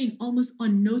going almost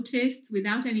unnoticed,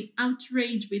 without any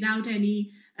outrage, without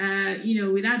any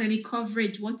without any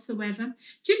coverage whatsoever.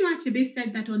 Chinua Achebe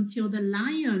said that until the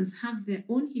lions have their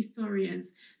own historians,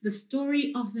 the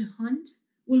story of the hunt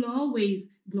will always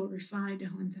glorify the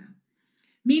hunter.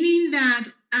 Meaning that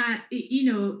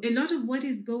a lot of what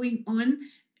is going on,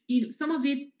 some of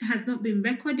it has not been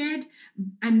recorded,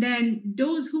 and then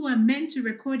those who are meant to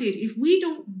record it, if we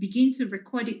don't begin to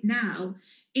record it now,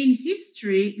 in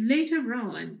history later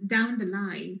on down the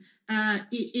line,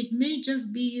 it may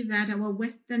just be that our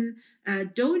Western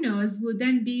donors will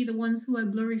then be the ones who are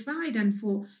glorified, and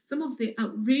for some of the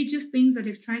outrageous things that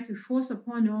they've tried to force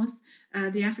upon us,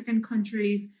 the African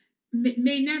countries,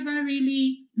 may never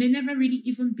really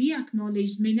even be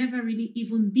acknowledged, may never really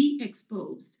even be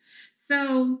exposed.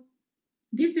 So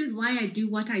this is why I do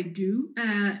what I do.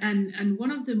 And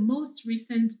one of the most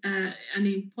recent and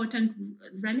important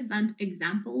relevant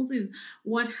examples is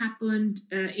what happened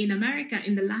in America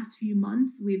in the last few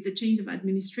months with the change of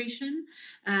administration,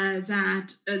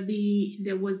 that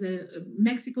there was a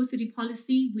Mexico City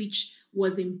policy which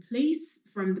was in place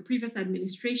from the previous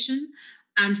administration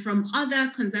and from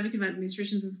other conservative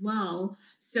administrations as well.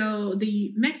 So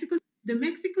the Mexico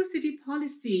City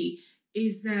policy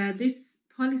is this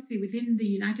policy within the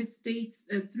United States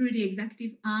through the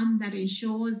executive arm that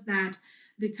ensures that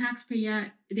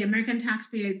the American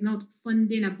taxpayer, is not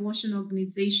funding abortion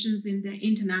organizations in their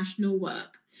international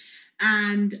work.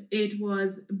 And it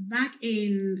was back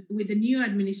with the new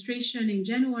administration in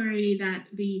January that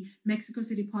the Mexico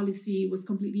City policy was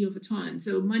completely overturned.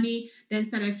 So money then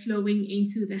started flowing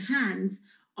into the hands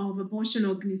of abortion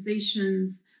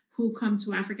organizations who come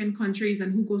to African countries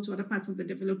and who go to other parts of the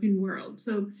developing world.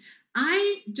 So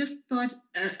I just thought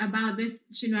about this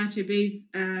Chinua Achebe's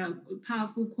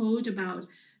powerful quote about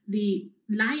the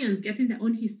lions getting their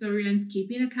own historians,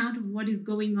 keeping account of what is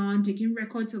going on, taking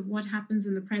records of what happens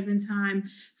in the present time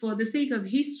for the sake of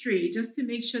history, just to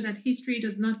make sure that history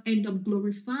does not end up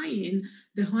glorifying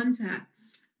the hunter.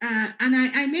 And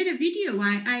I made a video.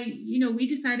 We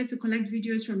decided to collect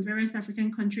videos from various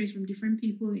African countries, from different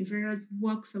people in various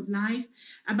walks of life,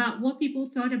 about what people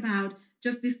thought about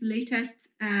just this latest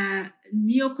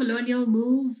neo-colonial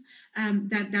move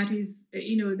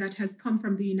that has come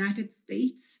from the United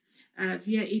States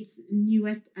via its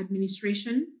newest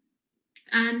administration.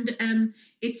 And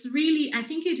I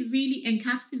think it really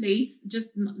encapsulates just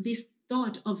this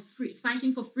thought of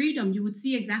fighting for freedom. You would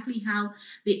see exactly how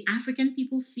the African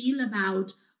people feel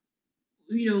about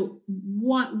when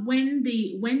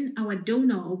our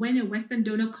donor, or when a Western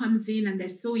donor comes in and they're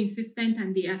so insistent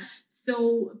and they are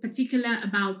so particular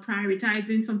about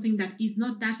prioritizing something that is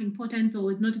not that important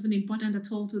or is not even important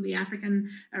at all to the African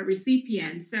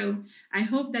recipient. So I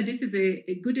hope that this is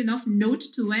a good enough note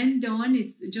to end on.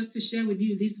 It's just to share with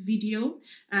you this video.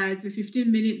 It's a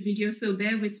 15-minute video, so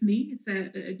bear with me.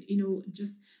 It's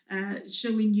just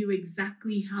showing you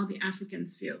exactly how the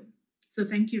Africans feel. So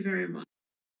thank you very much.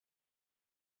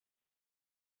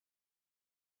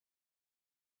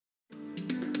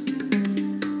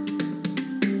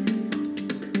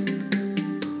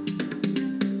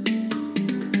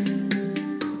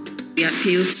 We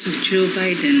appeal to Joe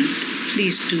Biden,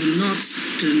 please do not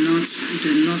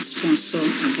sponsor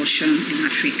abortion in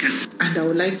Africa. And I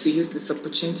would like to use this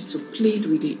opportunity to plead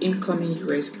with the incoming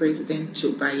US President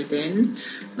Joe Biden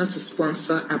not to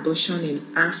sponsor abortion in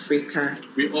Africa.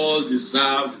 We all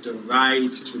deserve the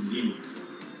right to live.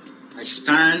 I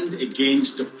stand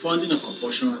against the funding of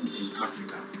abortion in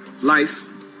Africa. Life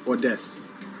or death?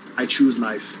 I choose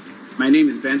life. My name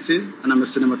is Benson, and I'm a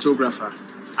cinematographer.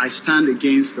 I stand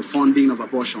against the funding of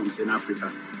abortions in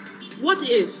Africa. What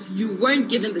if you weren't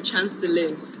given the chance to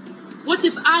live? What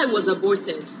if I was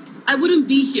aborted? I wouldn't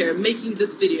be here making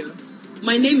this video.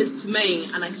 My name is Timei,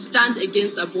 and I stand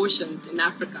against abortions in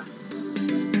Africa.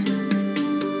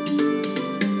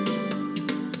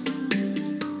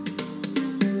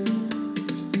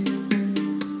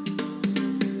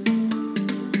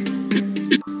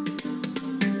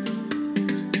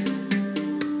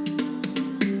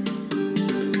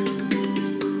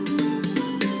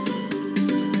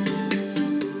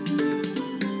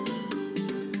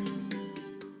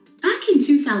 In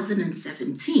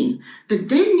 2017, the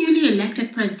then newly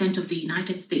elected president of the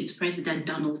United States, President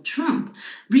Donald Trump,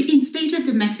 reinstated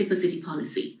the Mexico City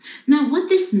policy. Now, what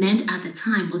this meant at the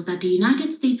time was that the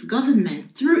United States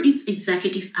government, through its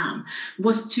executive arm,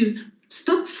 was to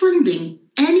stop funding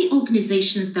any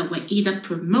organizations that were either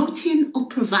promoting or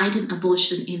providing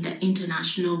abortion in their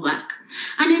international work.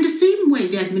 And in the same way,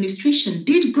 the administration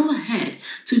did go ahead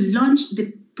to launch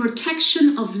the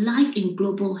Protection of Life in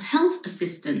Global Health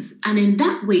Assistance, and in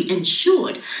that way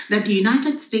ensured that the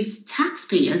United States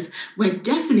taxpayers were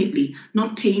definitely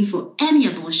not paying for any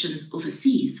abortions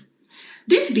overseas.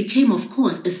 This became, of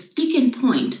course, a sticking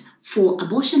point for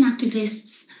abortion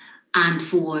activists and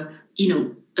for,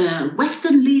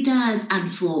 Western leaders and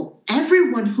for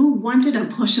everyone who wanted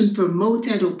abortion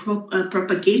promoted or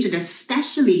propagated,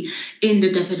 especially in the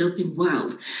developing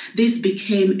world. This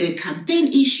became a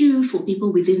campaign issue for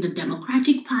people within the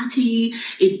Democratic Party.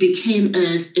 It became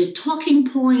a talking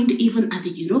point even at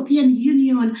the European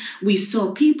Union. We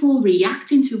saw people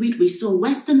reacting to it. We saw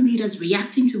Western leaders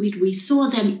reacting to it. We saw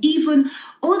them even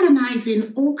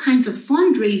organizing all kinds of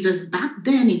fundraisers back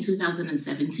then in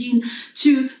 2017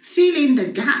 to fill in the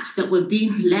gaps that were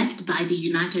being left by the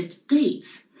United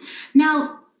States.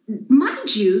 Now,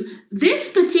 mind you, this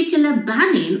particular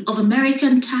banning of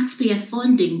American taxpayer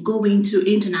funding going to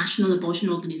international abortion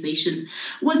organizations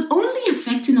was only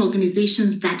affecting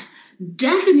organizations that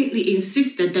definitely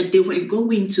insisted that they were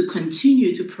going to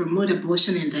continue to promote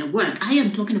abortion in their work. I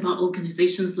am talking about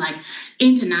organizations like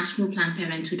International Planned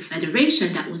Parenthood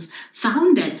Federation that was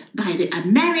founded by the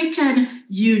American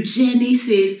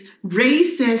eugenicist,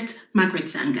 racist Margaret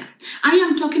Sanger. I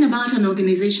am talking about an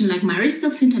organization like Marie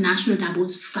Stopes International that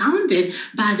was founded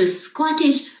by the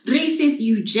Scottish racist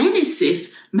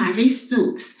eugenicist Marie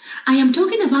Stopes. I am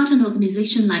talking about an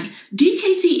organization like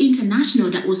DKT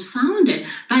International that was founded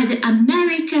by the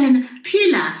American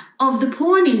pillar of the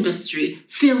porn industry,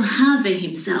 Phil Harvey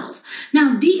himself.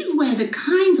 Now, these were the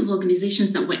kinds of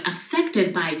organizations that were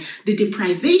affected by the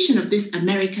deprivation of this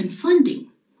American funding.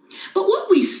 But what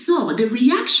we saw, the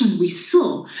reaction we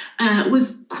saw,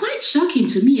 was quite shocking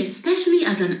to me, especially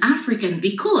as an African,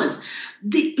 because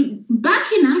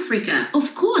back in Africa,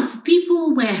 of course,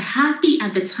 people were happy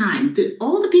at the time.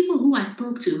 All the people who I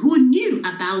spoke to who knew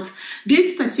about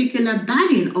this particular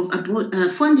banning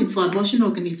of funding for abortion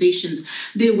organizations,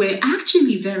 they were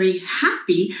actually very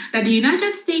happy that the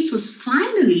United States was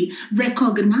finally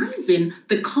recognizing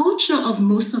the culture of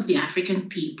most of the African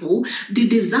people, the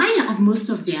desire of most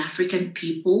of the African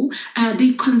people,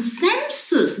 the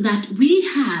consensus that we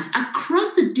have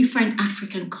across the different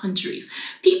African countries.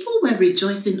 People were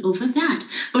rejoicing over that.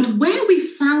 But where we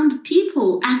found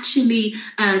people actually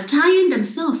tying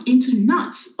themselves into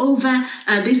knots over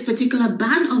this particular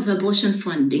ban of abortion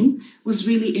funding was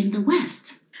really in the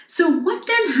West. So what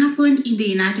then happened in the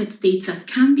United States, as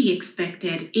can be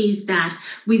expected, is that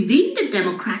within the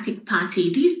Democratic Party,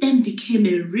 this then became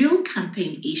a real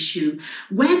campaign issue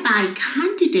whereby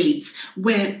candidates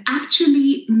were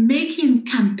actually making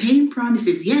campaign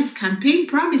promises, yes, campaign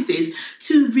promises,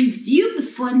 to resume the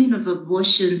funding of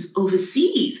abortions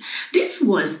overseas. This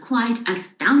was quite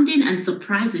astounding and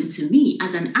surprising to me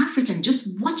as an African,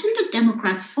 just watching the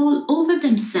Democrats fall over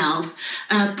themselves,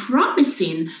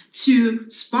 promising to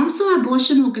sponsor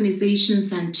abortion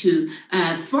organizations and to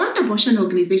fund abortion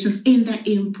organizations in their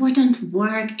important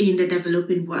work in the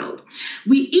developing world.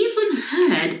 We even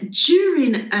heard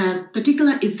during a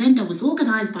particular event that was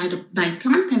organized by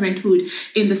Planned Parenthood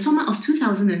in the summer of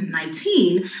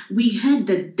 2019, we heard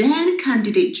the then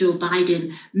candidate Joe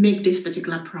Biden make this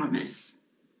particular promise.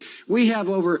 We have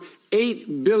over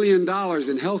 $8 billion in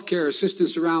healthcare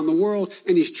assistance around the world,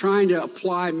 and he's trying to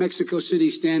apply Mexico City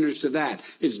standards to that.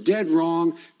 It's dead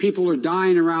wrong. People are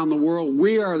dying around the world.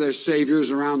 We are their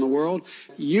saviors around the world.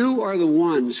 You are the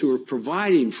ones who are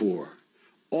providing for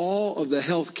all of the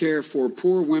health care for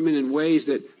poor women in ways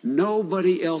that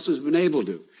nobody else has been able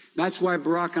to. That's why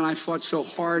Barack and I fought so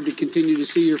hard to continue to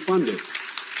see your funding.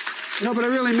 No, but I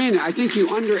really mean it. I think you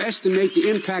underestimate the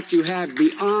impact you have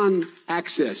beyond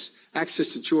access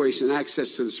to choice and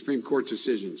access to the Supreme Court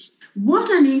decisions. What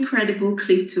an incredible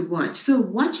clip to watch. So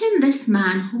watching this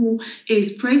man who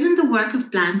is praising the work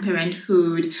of Planned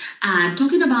Parenthood and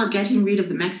talking about getting rid of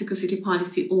the Mexico City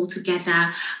policy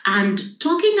altogether and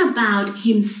talking about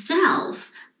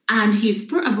himself and his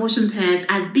pro-abortion peers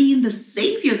as being the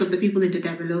saviors of the people in the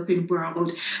developing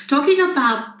world, talking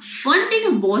about funding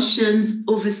abortions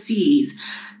overseas.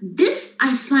 This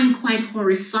I find quite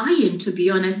horrifying, to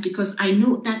be honest, because I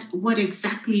know that what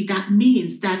exactly that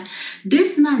means, that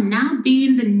this man now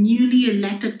being the newly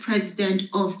elected president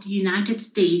of the United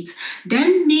States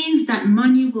then means that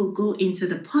money will go into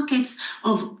the pockets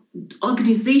of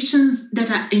organizations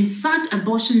that are in fact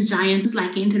abortion giants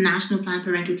like International Planned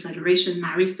Parenthood Federation,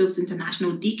 Marie Stopes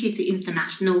International, DKT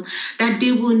International, that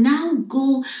they will now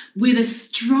go with a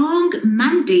strong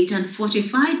mandate and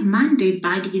fortified mandate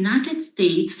by the United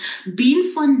States,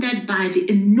 being funded by the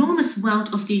enormous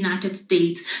wealth of the United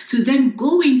States, to then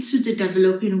go into the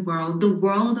developing world, the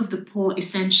world of the poor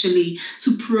essentially,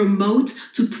 to promote,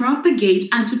 to propagate,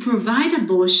 and to provide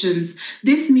abortions.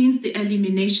 This means the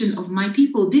elimination of my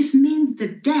people. This means the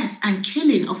death and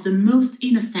killing of the most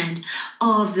innocent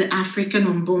of the African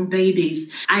unborn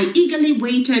babies. I eagerly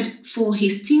waited for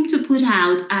his team to put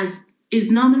out, as is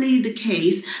normally the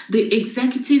case, the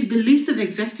list of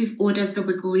executive orders that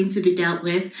were going to be dealt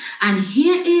with. And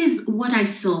here is what I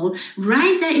saw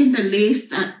right there in the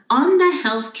list under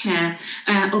healthcare.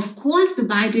 Of course,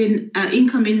 the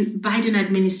incoming Biden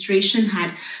administration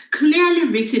had clearly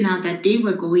written out that they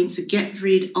were going to get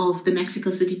rid of the Mexico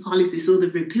City policy, so the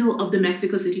repeal of the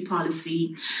Mexico City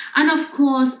policy. And of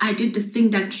course, I did the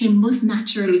thing that came most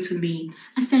naturally to me.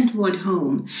 I sent word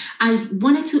home. I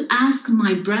wanted to ask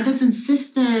my brothers and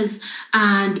sisters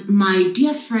and my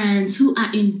dear friends who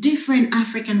are in different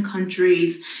African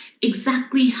countries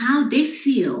exactly how they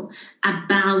feel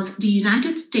about the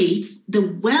United States, the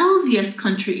wealthiest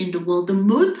country in the world, the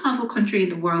most powerful country in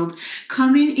the world,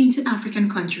 coming into African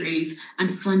countries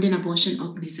and funding abortion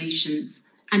organizations.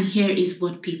 And here is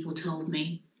what people told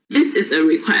me. This is a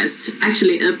request,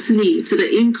 actually a plea to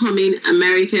the incoming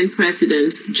American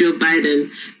President, Joe Biden,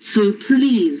 to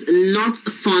please not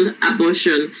fund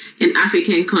abortion in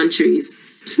African countries.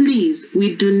 Please,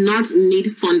 we do not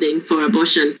need funding for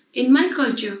abortion. In my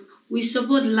culture, we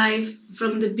support life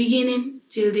from the beginning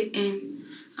till the end.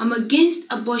 I'm against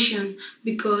abortion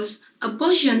because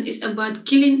abortion is about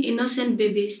killing innocent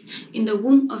babies in the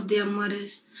womb of their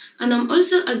mothers. And I'm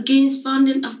also against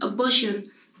funding of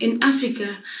abortion in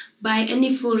Africa by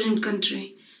any foreign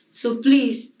country. So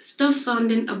please stop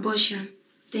funding abortion.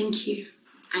 Thank you.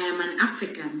 I am an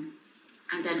African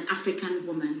and an African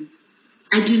woman.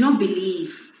 I do not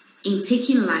believe in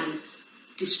taking lives,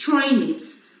 destroying it,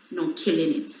 nor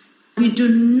killing it. We do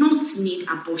not need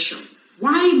abortion.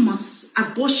 Why must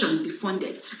abortion be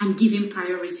funded and given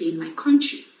priority in my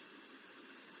country?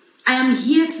 I am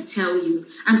here to tell you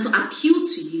and to appeal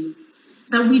to you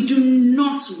that we do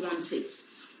not want it.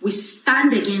 We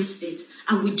stand against it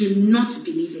and we do not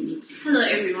believe in it. Hello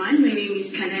everyone, my name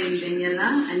is Kanani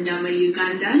Daniela and I'm a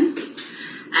Ugandan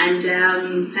and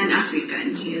an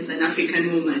African. Yes, an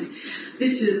African woman.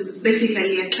 This is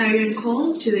basically a clarion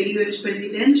call to the US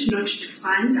president not to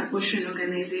fund abortion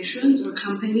organizations or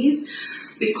companies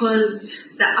because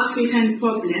the African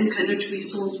problem cannot be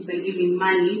solved by giving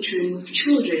money to remove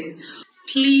children.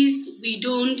 Please, we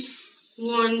don't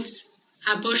want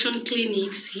abortion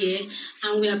clinics here,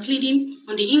 and we are pleading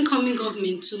on the incoming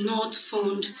government to not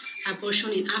fund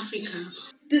abortion in Africa.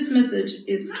 This message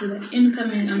is to the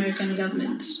incoming American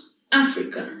government.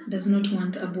 Africa does not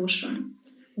want abortion.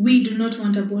 We do not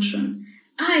want abortion.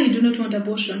 I do not want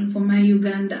abortion for my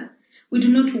Uganda. We do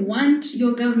not want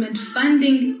your government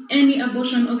funding any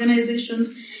abortion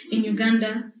organizations in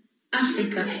Uganda.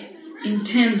 Africa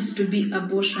intends to be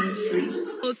abortion free.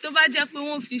 tó bá jẹ́ pé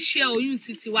wọ́n fi ṣẹ́ oyún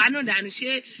títí wa náà dànù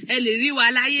ṣé ẹ lè rí wa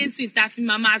láyé sìn tá a fi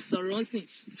máa sọ̀rọ̀ sìn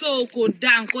so kò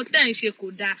dáa nǹkan tẹ́ ń ṣe kò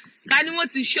dáa ká ní wọ́n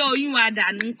ti ṣẹ́ oyún wa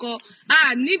dànù ńkọ́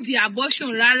a nídìí abortion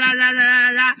rárá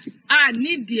a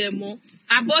nídìí ẹ̀ mọ́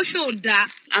abortion ò dáa.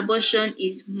 Abortion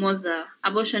is murder.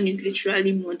 Abortion is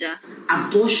literally murder.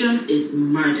 Abortion is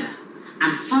murder,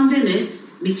 and funding it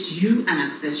makes you an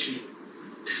accessory.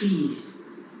 Please,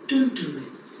 don't do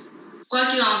it. Quoi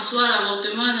qu'il en soit,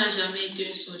 l'avortement n'a jamais été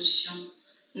une solution.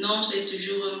 Non, c'est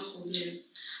toujours un problème.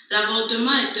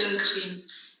 L'avortement est un crime.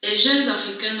 Les jeunes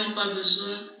Africains n'ont pas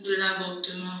besoin de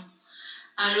l'avortement.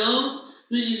 Alors,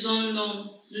 nous disons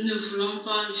non. Nous ne voulons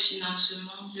pas le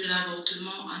financement de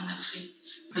l'avortement en Afrique.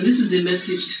 And this is a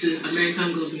message to the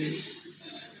American government.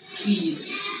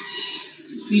 Please,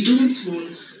 we don't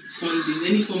want funding,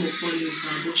 any form of funding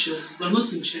for abortion. We're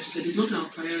not interested. It's not our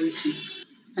priority.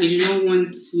 I do not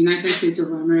want the United States of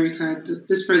America,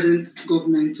 this present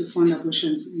government, to fund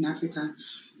abortions in Africa.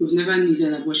 We've never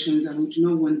needed abortions and we do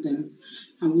not want them.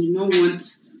 And we do not want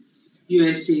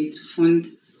USA to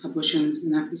fund abortions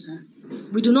in Africa.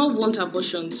 We do not want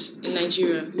abortions in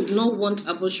Nigeria. We do not want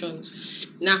abortions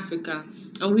in Africa.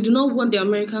 And we do not want the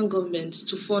American government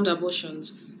to fund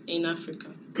abortions in Africa.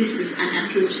 This is an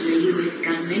appeal to the US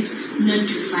government not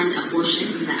to fund abortion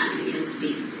in the African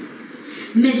states.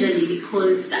 Majorly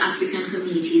because the African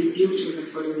community is built on the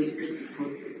following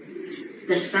principles: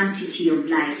 the sanctity of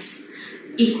life,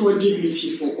 equal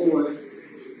dignity for all,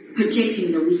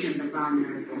 protecting the weak and the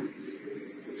vulnerable.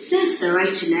 Since the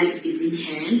right to life is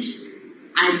inherent,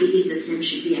 I believe the same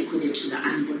should be accorded to the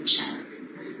unborn child.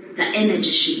 The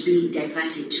energy should be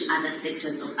diverted to other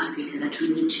sectors of Africa that we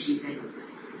need to develop.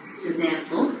 So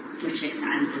therefore, protect the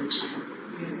unborn child.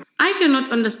 I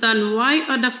cannot understand why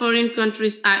other foreign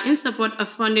countries are in support of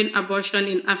funding abortion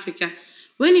in Africa.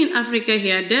 When in Africa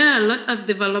here, there are a lot of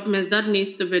developments that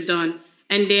needs to be done,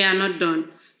 and they are not done.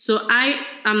 So I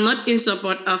am not in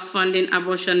support of funding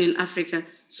abortion in Africa.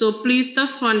 So please stop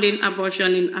funding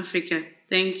abortion in Africa.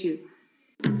 Thank you.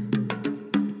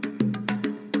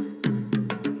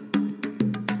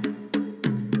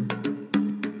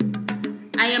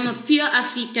 I am a pure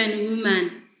African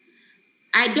woman.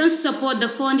 I don't support the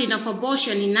funding of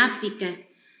abortion in Africa.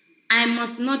 I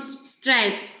must not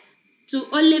strive to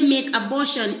only make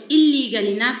abortion illegal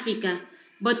in Africa,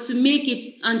 but to make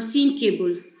it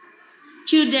unthinkable.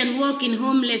 Children walking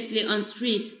homelessly on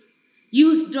street,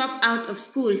 youth drop out of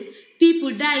school,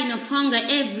 people dying of hunger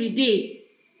every day,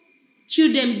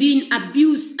 children being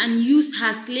abused and used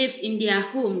as slaves in their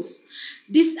homes.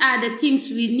 These are the things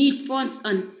we need funds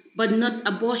on, but not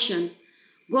abortion.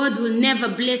 God will never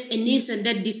bless a nation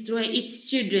that destroys its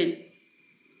children.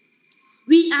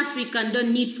 We Africans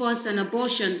don't need funds on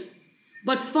abortion,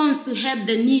 but funds to help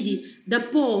the needy, the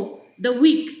poor, the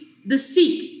weak, the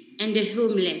sick, and the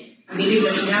homeless. I believe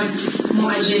that we have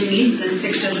more urgent needs and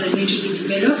sectors that need to be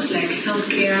developed, like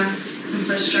healthcare,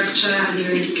 infrastructure, and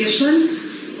their education,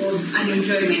 of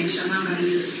unemployment among our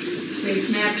youth. So it's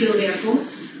my appeal, therefore,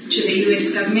 to the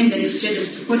US government that instead of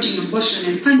supporting abortion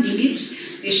and funding it,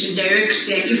 they should direct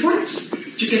their efforts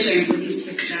to catering for these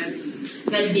sectors.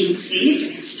 That being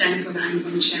said, I stand for the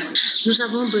unborn child. Nous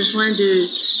avons besoin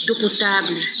d'eau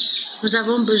potable. Nous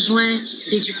avons besoin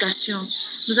d'éducation.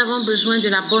 Nous avons besoin de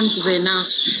la bonne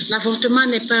gouvernance. L'avortement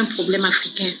n'est pas un problème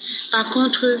africain. Par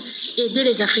contre, aider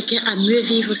les Africains à mieux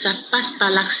vivre, ça passe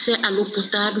par l'accès à l'eau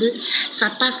potable,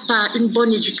 ça passe par une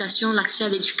bonne éducation, l'accès à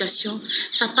l'éducation,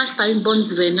 ça passe par une bonne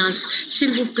gouvernance.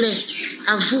 S'il vous plaît,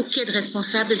 à vous qui êtes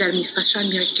responsables de l'administration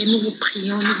américaine, nous vous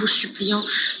prions, nous vous supplions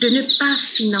de ne pas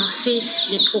financer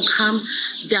les programmes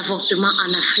d'avortement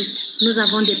en Afrique. Nous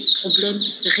avons des problèmes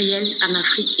réels en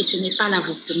Afrique et ce n'est pas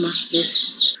l'avortement. Merci.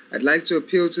 I'd like to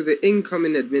appeal to the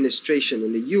incoming administration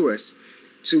in the US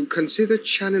to consider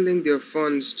channeling their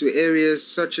funds to areas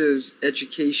such as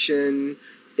education,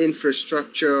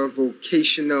 infrastructure,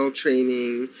 vocational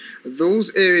training.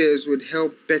 Those areas would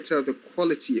help better the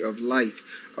quality of life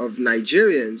of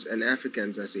Nigerians and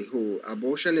Africans as a whole.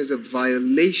 Abortion is a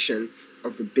violation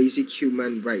of the basic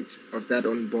human right of that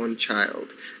unborn child,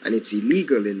 and it's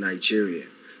illegal in Nigeria.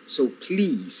 So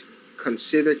please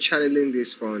consider channeling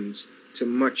these funds to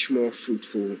much more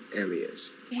fruitful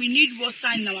areas. We need water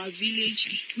in our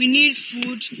village, we need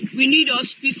food, we need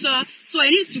hospital. So I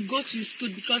need to go to school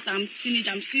because I'm teenage,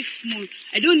 I'm still small.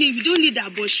 We don't need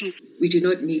abortion. We do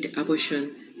not need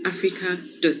abortion. Africa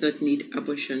does not need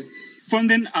abortion.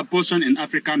 Funding abortion in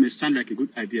Africa may sound like a good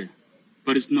idea,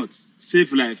 but it's not.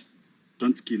 Save life,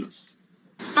 don't kill us.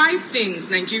 5 things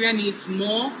Nigeria needs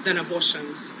more than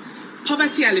abortions: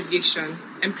 poverty alleviation,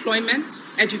 employment,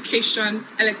 education,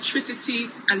 electricity,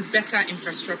 and better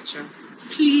infrastructure.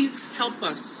 Please help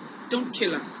us. Don't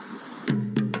kill us.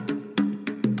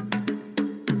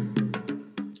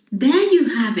 There you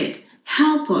have it.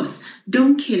 Help us.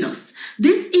 Don't kill us.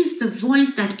 This is the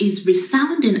voice that is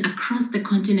resounding across the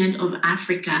continent of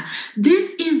Africa.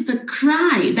 This is the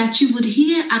cry that you would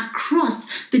hear across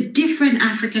the different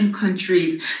African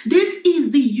countries. This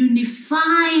is the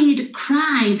unified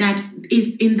cry that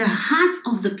is in the hearts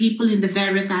of the people in the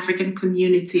various African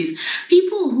communities.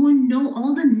 People who know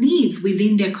all the needs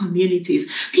within their communities.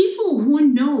 People who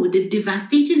know the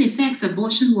devastating effects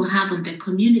abortion will have on their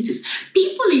communities.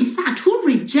 People, in fact, who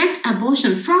reject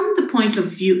abortion from the point of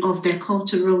view of their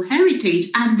cultural heritage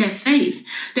and their faith.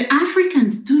 The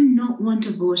Africans do not want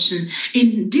abortion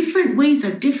in different ways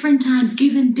at different times,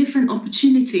 given different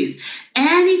opportunities.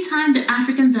 Anytime the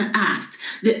Africans are asked,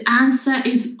 the answer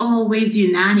is always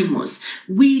unanimous.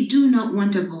 We do not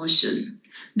want abortion.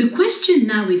 The question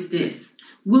now is this: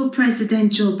 will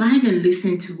President Joe Biden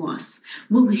listen to us?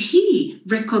 Will he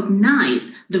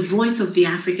recognize the voice of the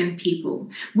African people?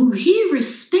 Will he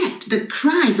respect the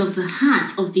cries of the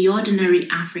hearts of the ordinary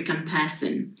African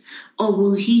person? Or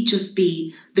will he just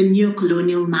be the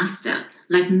neo-colonial master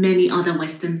like many other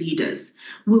Western leaders?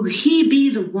 Will he be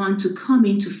the one to come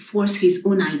in to force his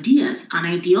own ideas and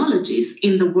ideologies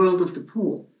in the world of the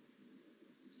poor?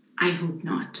 I hope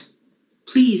not.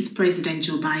 Please, President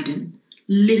Joe Biden,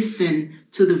 listen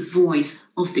to the voice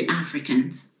of the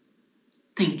Africans.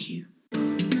 Thank you.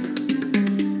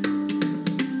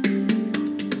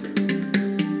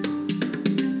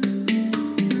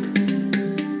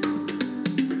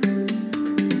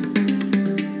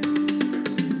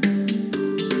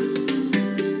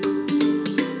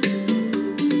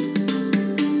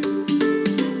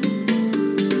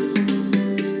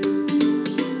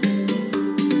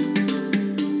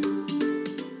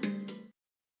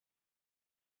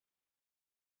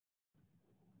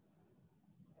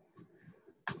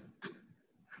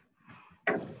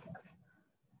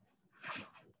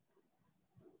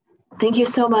 Thank you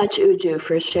so much, Uju,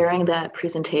 for sharing that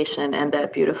presentation and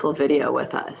that beautiful video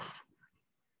with us.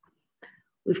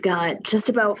 We've got just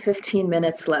about 15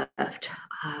 minutes left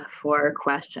for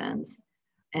questions,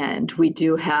 and we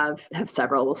do have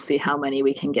several. We'll see how many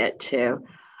we can get to.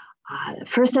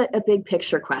 First, a big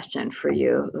picture question for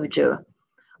you, Uju.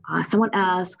 Someone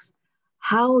asks,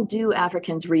 how do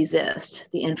Africans resist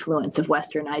the influence of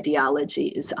Western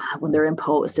ideologies when they're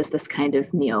imposed as this kind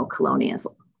of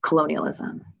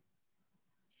neo-colonialism?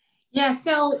 Yeah,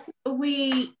 so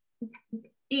it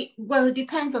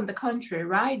depends on the country,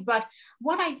 right? But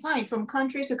what I find from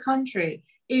country to country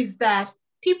is that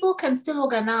people can still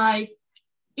organize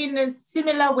in a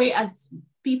similar way as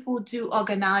people do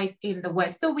organize in the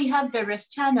West. So we have various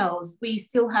channels. We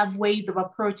still have ways of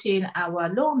approaching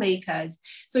our lawmakers.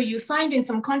 So you find in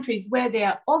some countries where they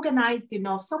are organized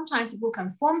enough, sometimes people can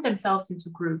form themselves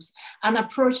into groups and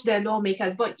approach their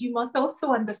lawmakers. But you must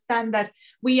also understand that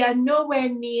we are nowhere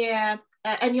near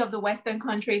any of the Western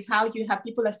countries. How you have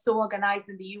people are so organized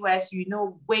in the US, you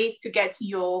know, ways to get to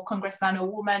your congressman or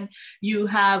woman. You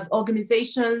have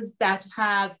organizations that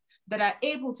are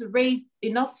able to raise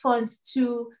enough funds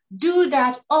to do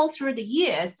that all through the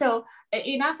year. So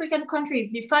in African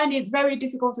countries, you find it very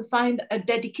difficult to find a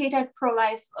dedicated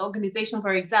pro-life organization,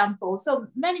 for example. So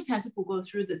many times people go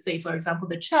through say, for example,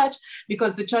 the church,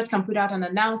 because the church can put out an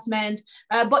announcement,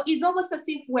 but it's almost as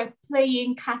if we're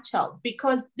playing catch up,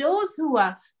 because those who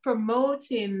are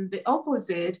promoting the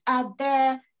opposite are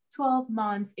there 12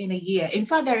 months in a year. In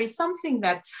fact, there is something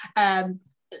that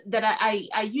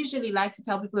I usually like to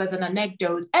tell people as an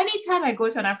anecdote. Anytime I go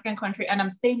to an African country and I'm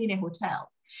staying in a hotel,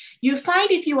 you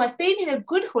find if you are staying in a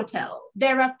good hotel,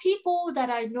 there are people that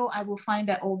I know I will find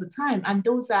there all the time. And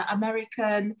those are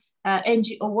American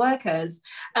NGO workers.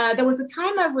 There was a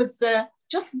time I was,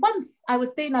 just once, I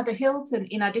was staying at the Hilton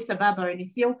in Addis Ababa in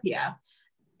Ethiopia.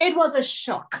 It was a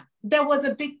shock. There was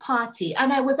a big party,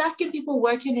 and I was asking people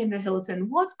working in the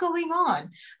Hilton, what's going on?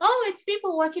 Oh, it's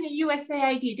people working in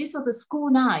USAID. This was a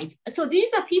school night. So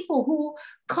these are people who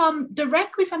come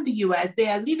directly from the US. They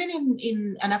are living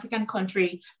in an African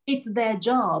country. It's their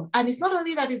job. And it's not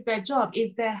only that it's their job,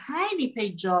 it's their highly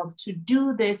paid job to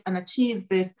do this and achieve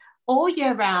this all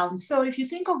year round. So if you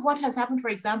think of what has happened, for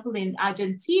example, in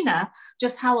Argentina,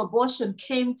 just how abortion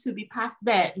came to be passed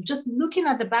there, just looking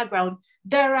at the background,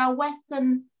 there are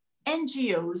Western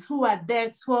NGOs who are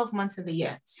there 12 months of the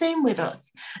year. Same with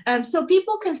us. So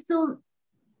people can still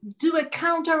do a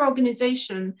counter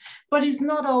organization, but it's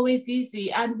not always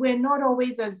easy. And we're not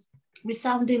always as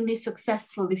resoundingly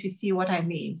successful, if you see what I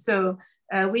mean. So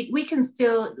we can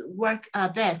still work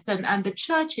our best. And the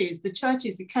churches,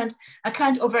 I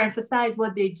can't overemphasize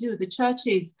what they do. The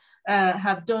churches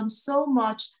have done so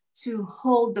much to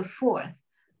hold the fort.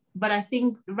 But I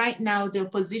think right now the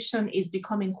opposition is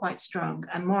becoming quite strong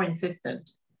and more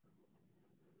insistent.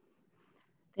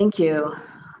 Thank you.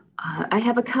 I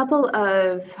have a couple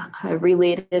of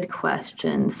related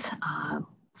questions,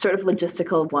 sort of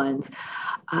logistical ones.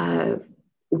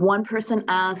 One person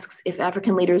asks, if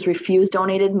African leaders refuse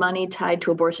donated money tied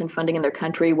to abortion funding in their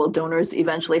country, will donors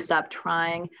eventually stop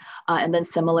trying? And then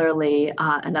similarly,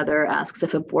 another asks,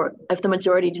 if the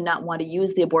majority do not want to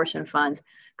use the abortion funds,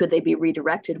 could they be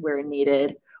redirected where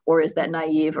needed? Or is that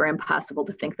naive or impossible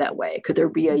to think that way? Could there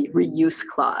be a reuse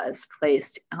clause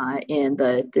placed in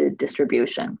the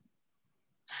distribution?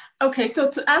 Okay, so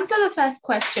to answer the first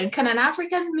question, can an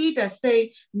African leader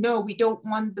say, no, we don't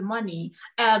want the money?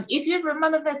 If you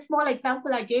remember that small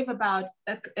example I gave about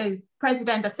a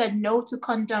president that said no to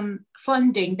condom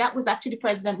funding, that was actually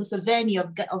President Museveni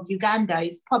of Uganda.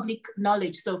 It's public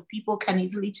knowledge, so people can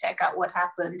easily check out what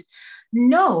happened.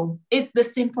 No is the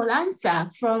simple answer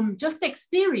from just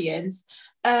experience.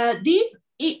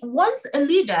 Once a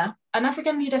leader, an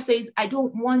African leader says, I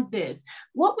don't want this,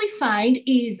 what we find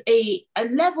is a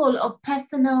level of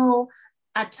personal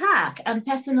attack and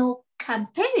personal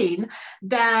campaign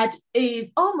that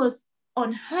is almost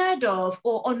unheard of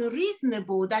or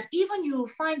unreasonable, that even you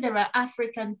find there are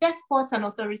African despots and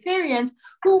authoritarians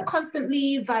who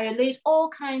constantly violate all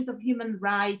kinds of human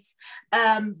rights.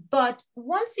 But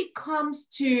once it comes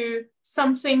to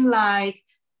something like,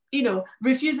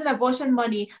 refusing abortion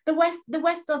money, the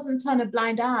West doesn't turn a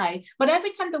blind eye. But every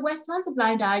time the West turns a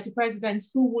blind eye to presidents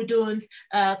who wouldn't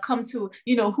come to,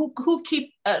 who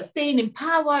keep staying in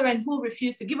power and who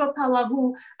refuse to give up power,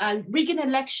 who are rigging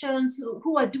elections,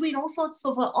 who are doing all sorts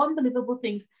of unbelievable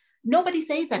things, nobody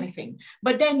says anything.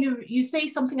 But then you say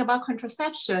something about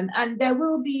contraception, and there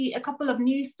will be a couple of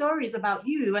news stories about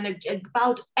you and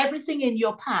about everything in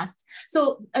your past.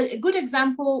 So a good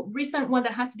example, recent one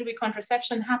that has to do with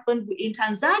contraception, happened in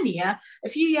Tanzania. A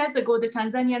few years ago, the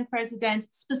Tanzanian president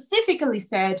specifically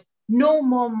said, no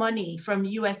more money from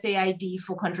USAID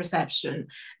for contraception.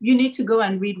 You need to go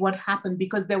and read what happened,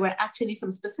 because there were actually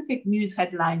some specific news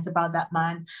headlines about that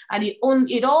man. And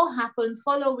it all happened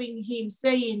following him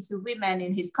saying to women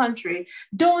in his country,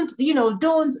 don't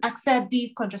accept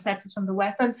these contraceptives from the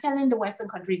West, and telling the Western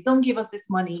countries, don't give us this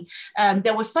money.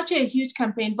 There was such a huge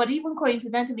campaign, but even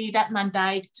coincidentally, that man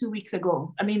died 2 weeks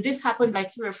ago. I mean, this happened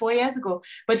like 3 or 4 years ago,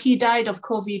 but he died of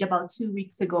COVID about 2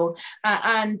 weeks ago.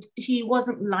 And he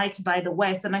wasn't liked by the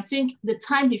West. And I think the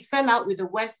time he fell out with the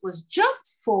West was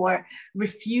just for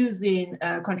refusing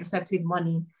contraceptive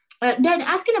money. Then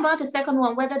asking about the second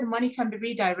one, whether the money can be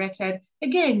redirected,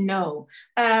 again, no.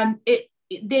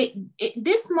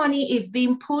 This money is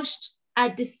being pushed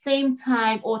at the same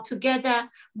time or together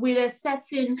with a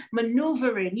certain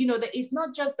maneuvering. That it's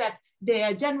not just that they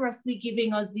are generously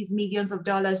giving us these millions of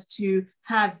dollars to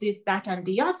have this, that, and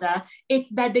the other. It's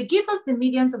that they give us the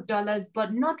millions of dollars,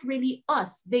 but not really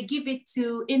us. They give it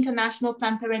to International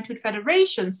Planned Parenthood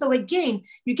Federation. So again,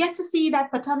 you get to see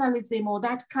that paternalism, or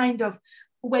that kind of,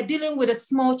 we're dealing with a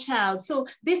small child. So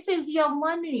this is your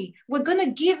money. We're going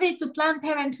to give it to Planned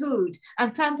Parenthood,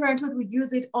 and Planned Parenthood will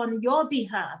use it on your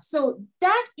behalf. So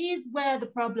that is where the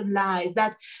problem lies,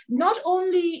 that not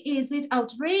only is it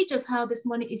outrageous how this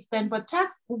money is spent, but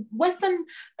Western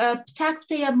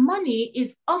taxpayer money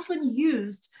is often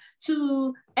used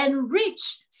to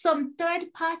enrich some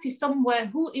third party somewhere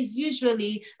who is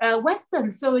usually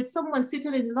Western. So it's someone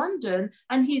sitting in London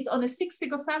and he's on a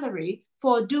 6-figure salary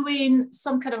for doing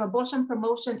some kind of abortion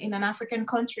promotion in an African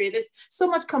country. There's so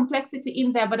much complexity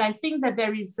in there, but I think that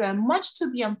there is much to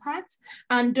be unpacked.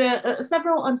 And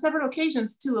on several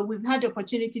occasions too, we've had the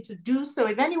opportunity to do so.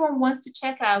 If anyone wants to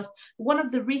check out one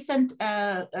of the recent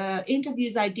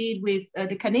interviews I did with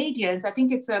the Canadians, I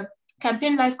think it's a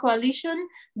Campaign Life Coalition,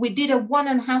 we did a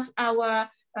 1.5 hour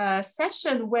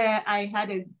session where I had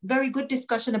a very good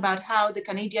discussion about how the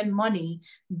Canadian money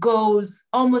goes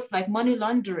almost like money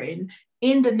laundering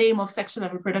in the name of sexual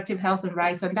and reproductive health and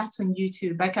rights, and that's on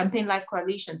YouTube by Campaign Life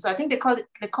Coalition. So I think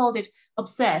they called it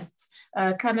Obsessed,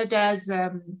 Canada's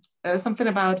something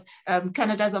about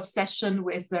Canada's obsession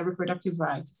with reproductive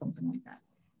rights or something like that.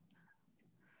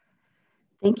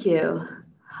 Thank you.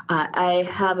 I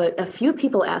have a few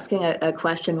people asking a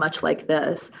question much like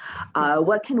this.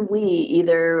 What can we,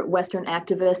 either Western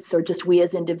activists or just we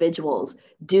as individuals,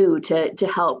 do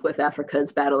to help with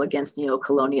Africa's battle against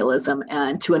neo-colonialism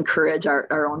and to encourage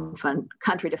our own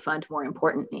country to fund more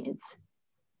important needs?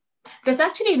 There's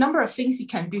actually a number of things you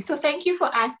can do. So thank you for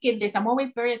asking this. I'm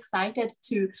always very excited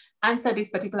to answer this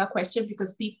particular question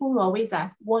because people always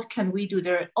ask, what can we do?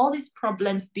 There are all these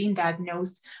problems being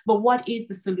diagnosed, but what is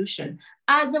the solution?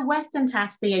 As a Western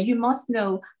taxpayer, you must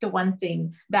know the one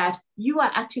thing, that you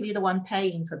are actually the one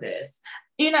paying for this.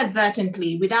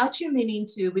 Inadvertently, without you meaning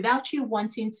to, without you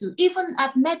wanting to. Even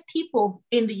I've met people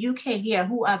in the UK here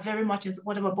who are very much in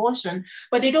support of abortion,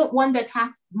 but they don't want their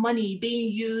tax money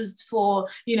being used for,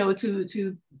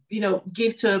 to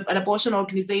give to an abortion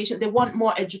organization. They want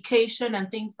more education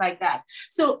and things like that.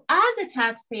 So as a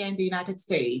taxpayer in the United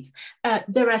States,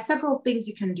 there are several things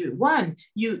you can do. One,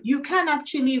 you can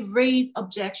actually raise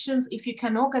objections if you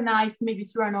can organize maybe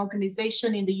through an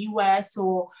organization in the US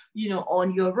or,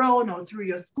 on your own or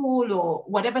through your school or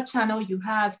whatever channel you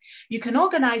have. You can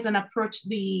organize and approach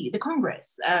the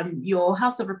Congress, your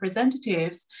House of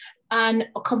Representatives, and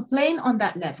complain on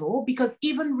that level, because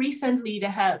even recently there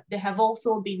have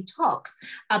also been talks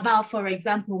about, for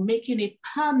example, making it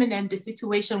permanent, the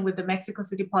situation with the Mexico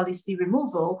City policy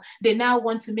removal. They now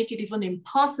want to make it even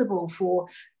impossible for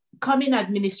coming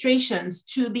administrations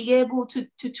to be able to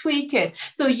tweak it.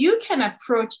 So you can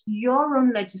approach your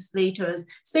own legislators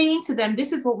saying to them,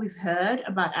 this is what we've heard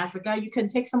about Africa. You can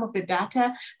take some of the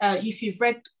data. If you've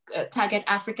read Target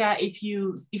Africa, if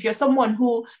you're someone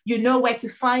who where to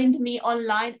find me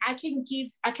online, I can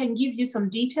give you some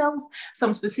details,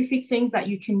 some specific things that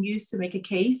you can use to make a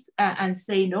case and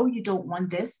say, no, you don't want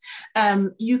this.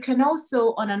 You can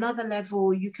also, on another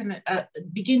level, you can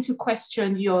begin to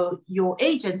question your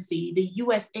agency, the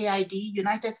USAID,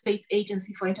 United States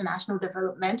Agency for International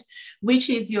Development, which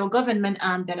is your government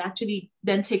arm that actually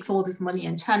then takes all this money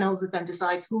and channels it and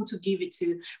decides who to give it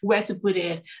to, where to put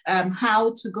it,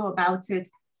 how to go about it.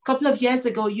 A couple of years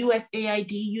ago,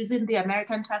 USAID, using the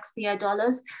American taxpayer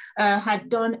dollars, had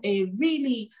done a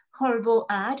really horrible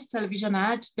television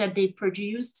ad that they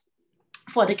produced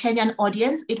for the Kenyan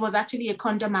audience. It was actually a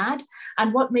condom ad.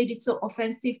 And what made it so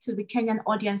offensive to the Kenyan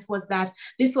audience was that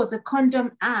this was a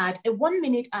condom ad, a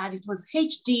 1-minute ad. It was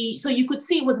HD. So you could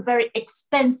see it was a very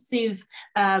expensive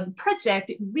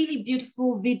project, really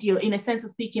beautiful video in a sense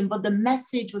of speaking, but the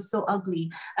message was so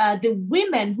ugly. The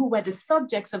women who were the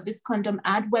subjects of this condom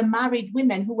ad were married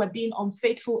women who were being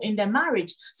unfaithful in their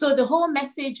marriage. So the whole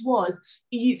message was,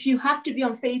 if you have to be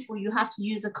unfaithful, you have to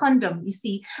use a condom, you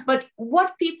see. But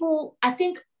what people, I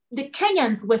think the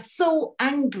Kenyans were so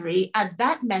angry at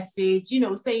that message,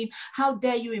 saying, how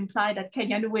dare you imply that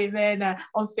Kenyan women are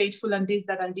unfaithful and this,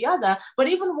 that, and the other. But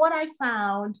even what I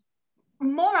found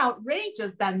more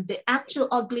outrageous than the actual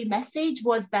ugly message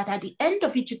was that at the end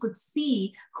of it, you could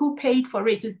see who paid for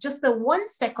it. It's just the 1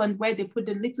 second where they put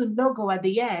the little logo at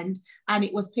the end, and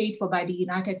it was paid for by the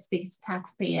United States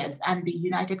taxpayers and the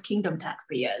United Kingdom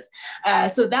taxpayers.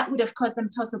 So that would have cost them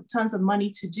tons of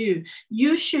money to do.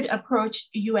 You should approach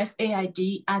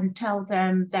USAID and tell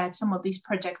them that some of these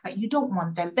projects that you don't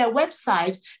want them. Their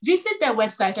website, visit their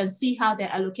website and see how they're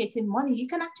allocating money. You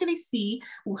can actually see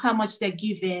how much they're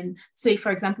giving, say,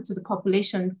 for example, to the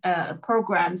population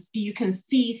programs. You can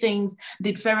see things,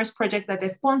 the various projects that they're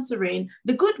sponsoring.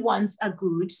 The good ones are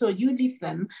good, so you leave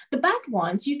them. The bad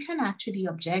ones, you can actually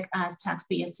object as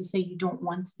taxpayers to say you don't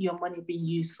want your money being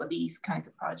used for these kinds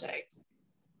of projects.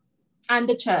 And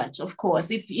the church, of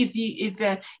course, if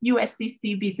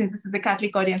USCCB, since this is a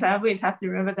Catholic audience, I always have to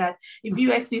remember that if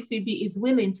USCCB is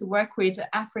willing to work with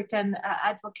African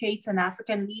advocates and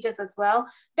African leaders as well,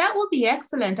 that would be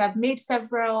excellent. I've made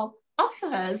several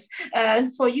offers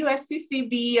for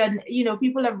USCCB and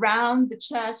people around the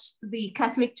church, the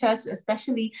Catholic Church,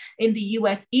 especially in the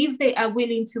US, if they are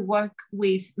willing to work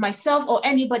with myself or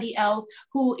anybody else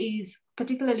who is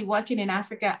particularly working in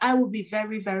Africa, I would be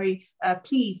very, very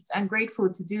pleased and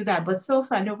grateful to do that. But so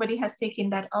far, nobody has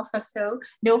taken that offer, so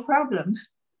no problem.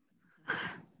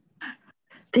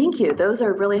 Thank you. Those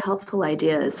are really helpful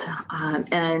ideas.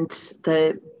 And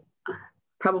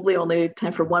probably only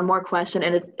time for one more question,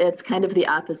 and it's kind of the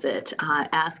opposite,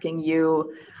 asking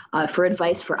you for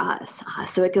advice for us.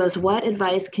 So it goes, what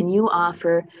advice can you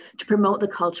offer to promote the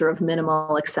culture of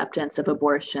minimal acceptance of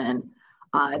abortion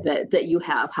that you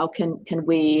have? How can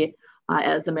we,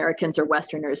 as Americans or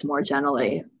Westerners more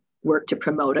generally, work to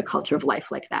promote a culture of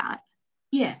life like that?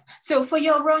 Yes. So for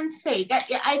your own sake,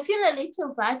 I feel a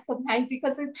little bad sometimes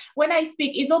because when I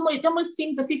speak, it almost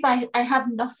seems as if I have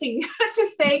nothing to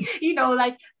say.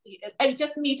 Like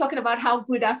just me talking about how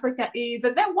good Africa is,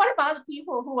 and then what about the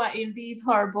people who are in these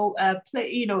horrible,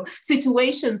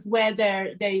 situations where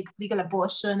there is legal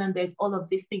abortion and there's all of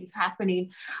these things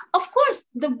happening? Of course,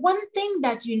 the one thing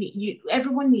that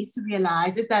everyone needs to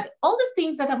realize is that all the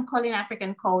things that I'm calling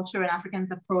African culture and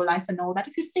Africans are pro-life and all that,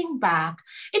 if you think back,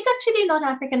 it's actually not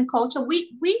African culture.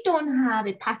 We don't have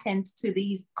a patent to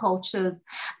these cultures,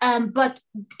 but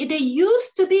they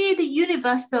used to be the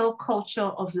universal culture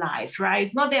of life, right?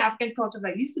 It's not the African culture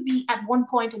that used to be at one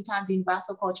point in time the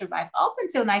universal culture of life up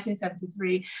until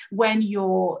 1973 when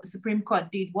your Supreme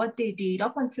Court did what they did,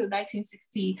 up until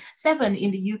 1967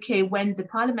 in the UK when the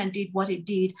Parliament did what it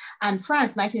did, and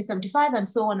France 1975, and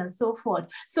so on and so forth.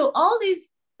 So all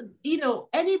these,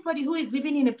 anybody who is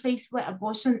living in a place where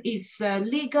abortion is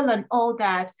legal and all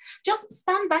that, just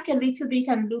stand back a little bit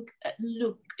and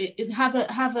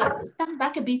stand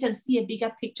back a bit and see a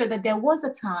bigger picture, that there was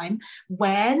a time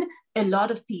when a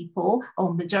lot of people,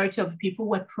 or majority of people,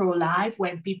 were pro-life,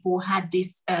 when people had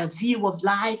this view of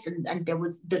life, and there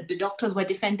was the doctors were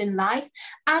defending life,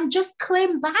 and just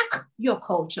claim back your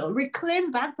culture, reclaim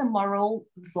back the moral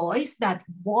voice that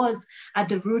was at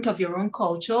the root of your own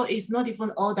culture. Is not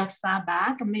even all that far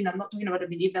back. I mean, I'm not talking about the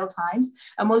medieval times.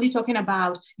 I'm only talking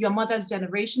about your mother's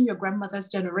generation, your grandmother's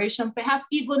generation, perhaps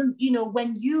even,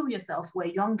 when you yourself were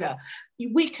younger.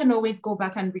 We can always go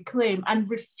back and reclaim and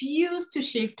refuse to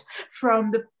shift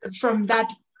from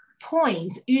that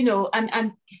point,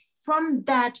 and from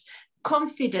that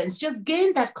confidence, just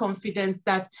gain that confidence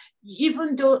that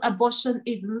even though abortion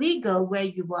is legal where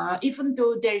you are, even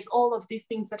though there's all of these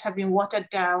things that have been watered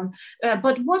down,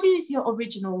 but what is your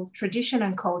original tradition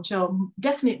and culture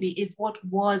definitely is what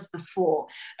was before.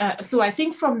 So I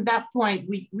think from that point,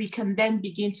 we can then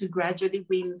begin to gradually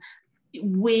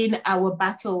win our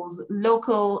battles,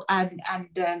 local and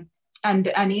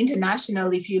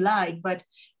international, if you like. But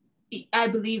I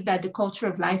believe that the culture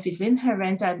of life is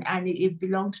inherent, and it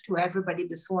belonged to everybody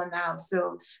before now.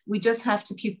 So we just have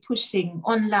to keep pushing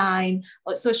online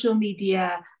or social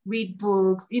media, read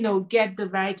books, get the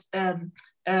right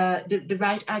the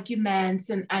right arguments,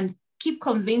 and keep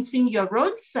convincing your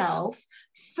own self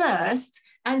first,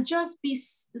 and just be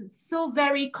so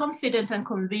very confident and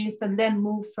convinced, and then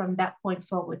move from that point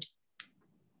forward.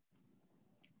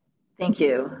 Thank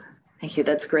you. Thank you.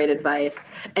 That's great advice.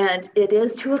 And it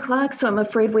is 2 o'clock, so I'm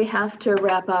afraid we have to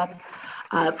wrap up.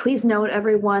 Please note,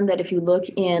 everyone, that if you look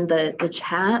in the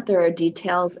chat, there are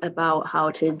details about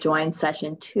how to join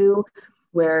session 2,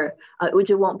 where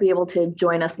Uju won't be able to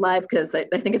join us live because I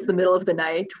think it's the middle of the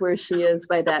night where she is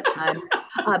by that time.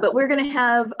 But we're going to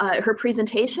have her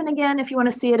presentation again if you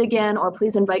want to see it again, or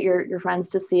please invite your friends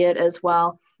to see it as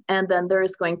well. And then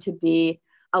there's going to be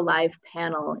a live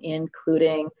panel,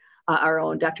 including our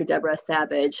own Dr. Deborah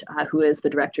Savage, who is the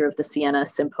director of the Siena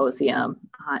Symposium.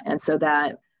 And so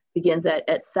that begins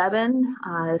at 7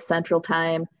 Central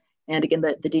Time. And again,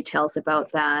 the details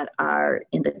about that are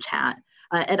in the chat.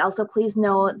 And also please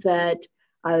note that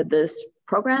this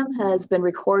program has been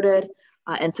recorded.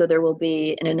 And so there will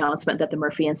be an announcement that the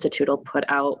Murphy Institute will put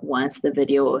out once the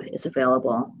video is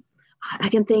available. I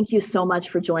can thank you so much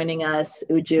for joining us,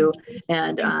 Uju,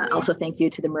 and also thank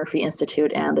you to the Murphy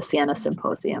Institute and the Siena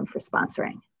Symposium for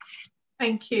sponsoring.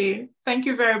 Thank you. Thank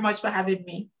you very much for having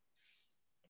me.